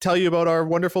tell you about our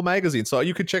wonderful magazine. So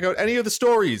you can check out any of the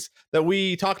stories that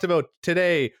we talked about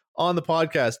today on the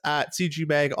podcast at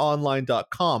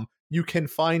cgmagonline.com. You can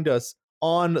find us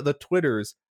on the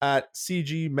Twitters at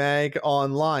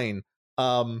cgmagonline.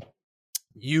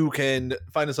 You can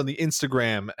find us on the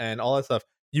Instagram and all that stuff.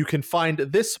 You can find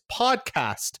this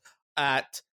podcast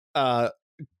at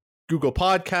Google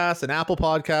Podcasts and Apple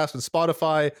Podcasts and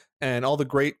Spotify and all the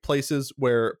great places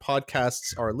where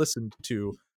podcasts are listened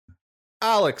to.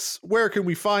 Alex, where can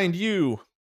we find you?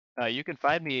 You can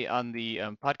find me on the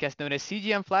podcast known as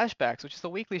CGM Flashbacks, which is a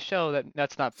weekly show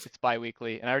it's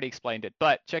bi-weekly, and I already explained it,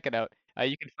 but check it out.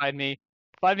 You can find me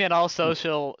on all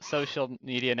social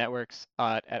media networks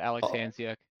at Alex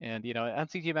Hansiuk, and on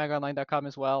cgmagonline.com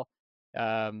as well.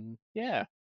 Yeah.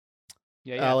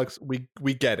 Alex, we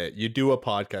get it. You do a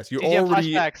podcast. You CGM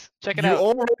already Flashbacks. Check it out. You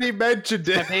already mentioned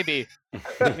it. Maybe. Me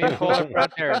and Cole are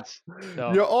proud parents.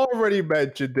 So. You already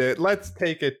mentioned it. Let's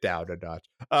take it down a notch.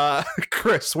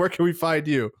 Chris, where can we find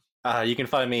you? You can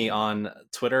find me on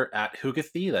Twitter at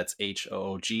Hoogathy. That's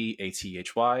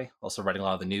HOOGATHY. Also writing a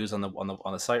lot of the news on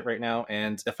the site right now.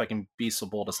 And if I can be so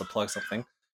bold as to plug something,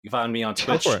 you can find me on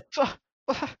Twitch.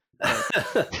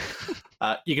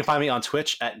 You can find me on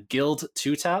Twitch at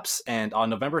Guild2Taps, and on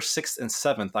November 6th and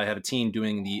 7th, I have a team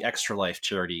doing the Extra Life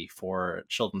charity for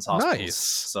children's hospitals. Nice.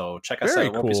 So check us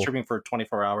out. We'll be streaming for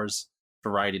 24 hours,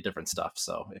 variety of different stuff.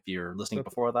 So if you're listening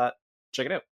before that, check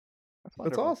it out.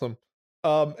 That's awesome.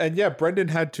 And yeah, Brendan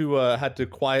had to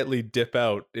quietly dip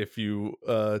out if you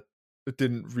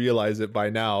didn't realize it by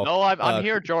now. No, I'm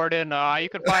here, Jordan. You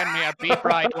can find me at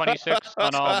BFry26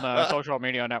 on all social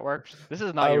media networks. This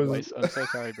is not your voice. I'm so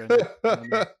sorry, Brendan.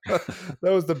 That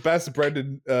was the best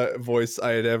Brendan voice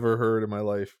I had ever heard in my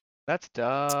life. That's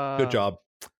dumb. Good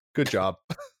job.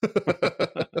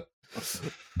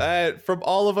 From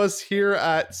all of us here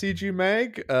at CG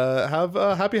Mag, have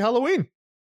a happy Halloween.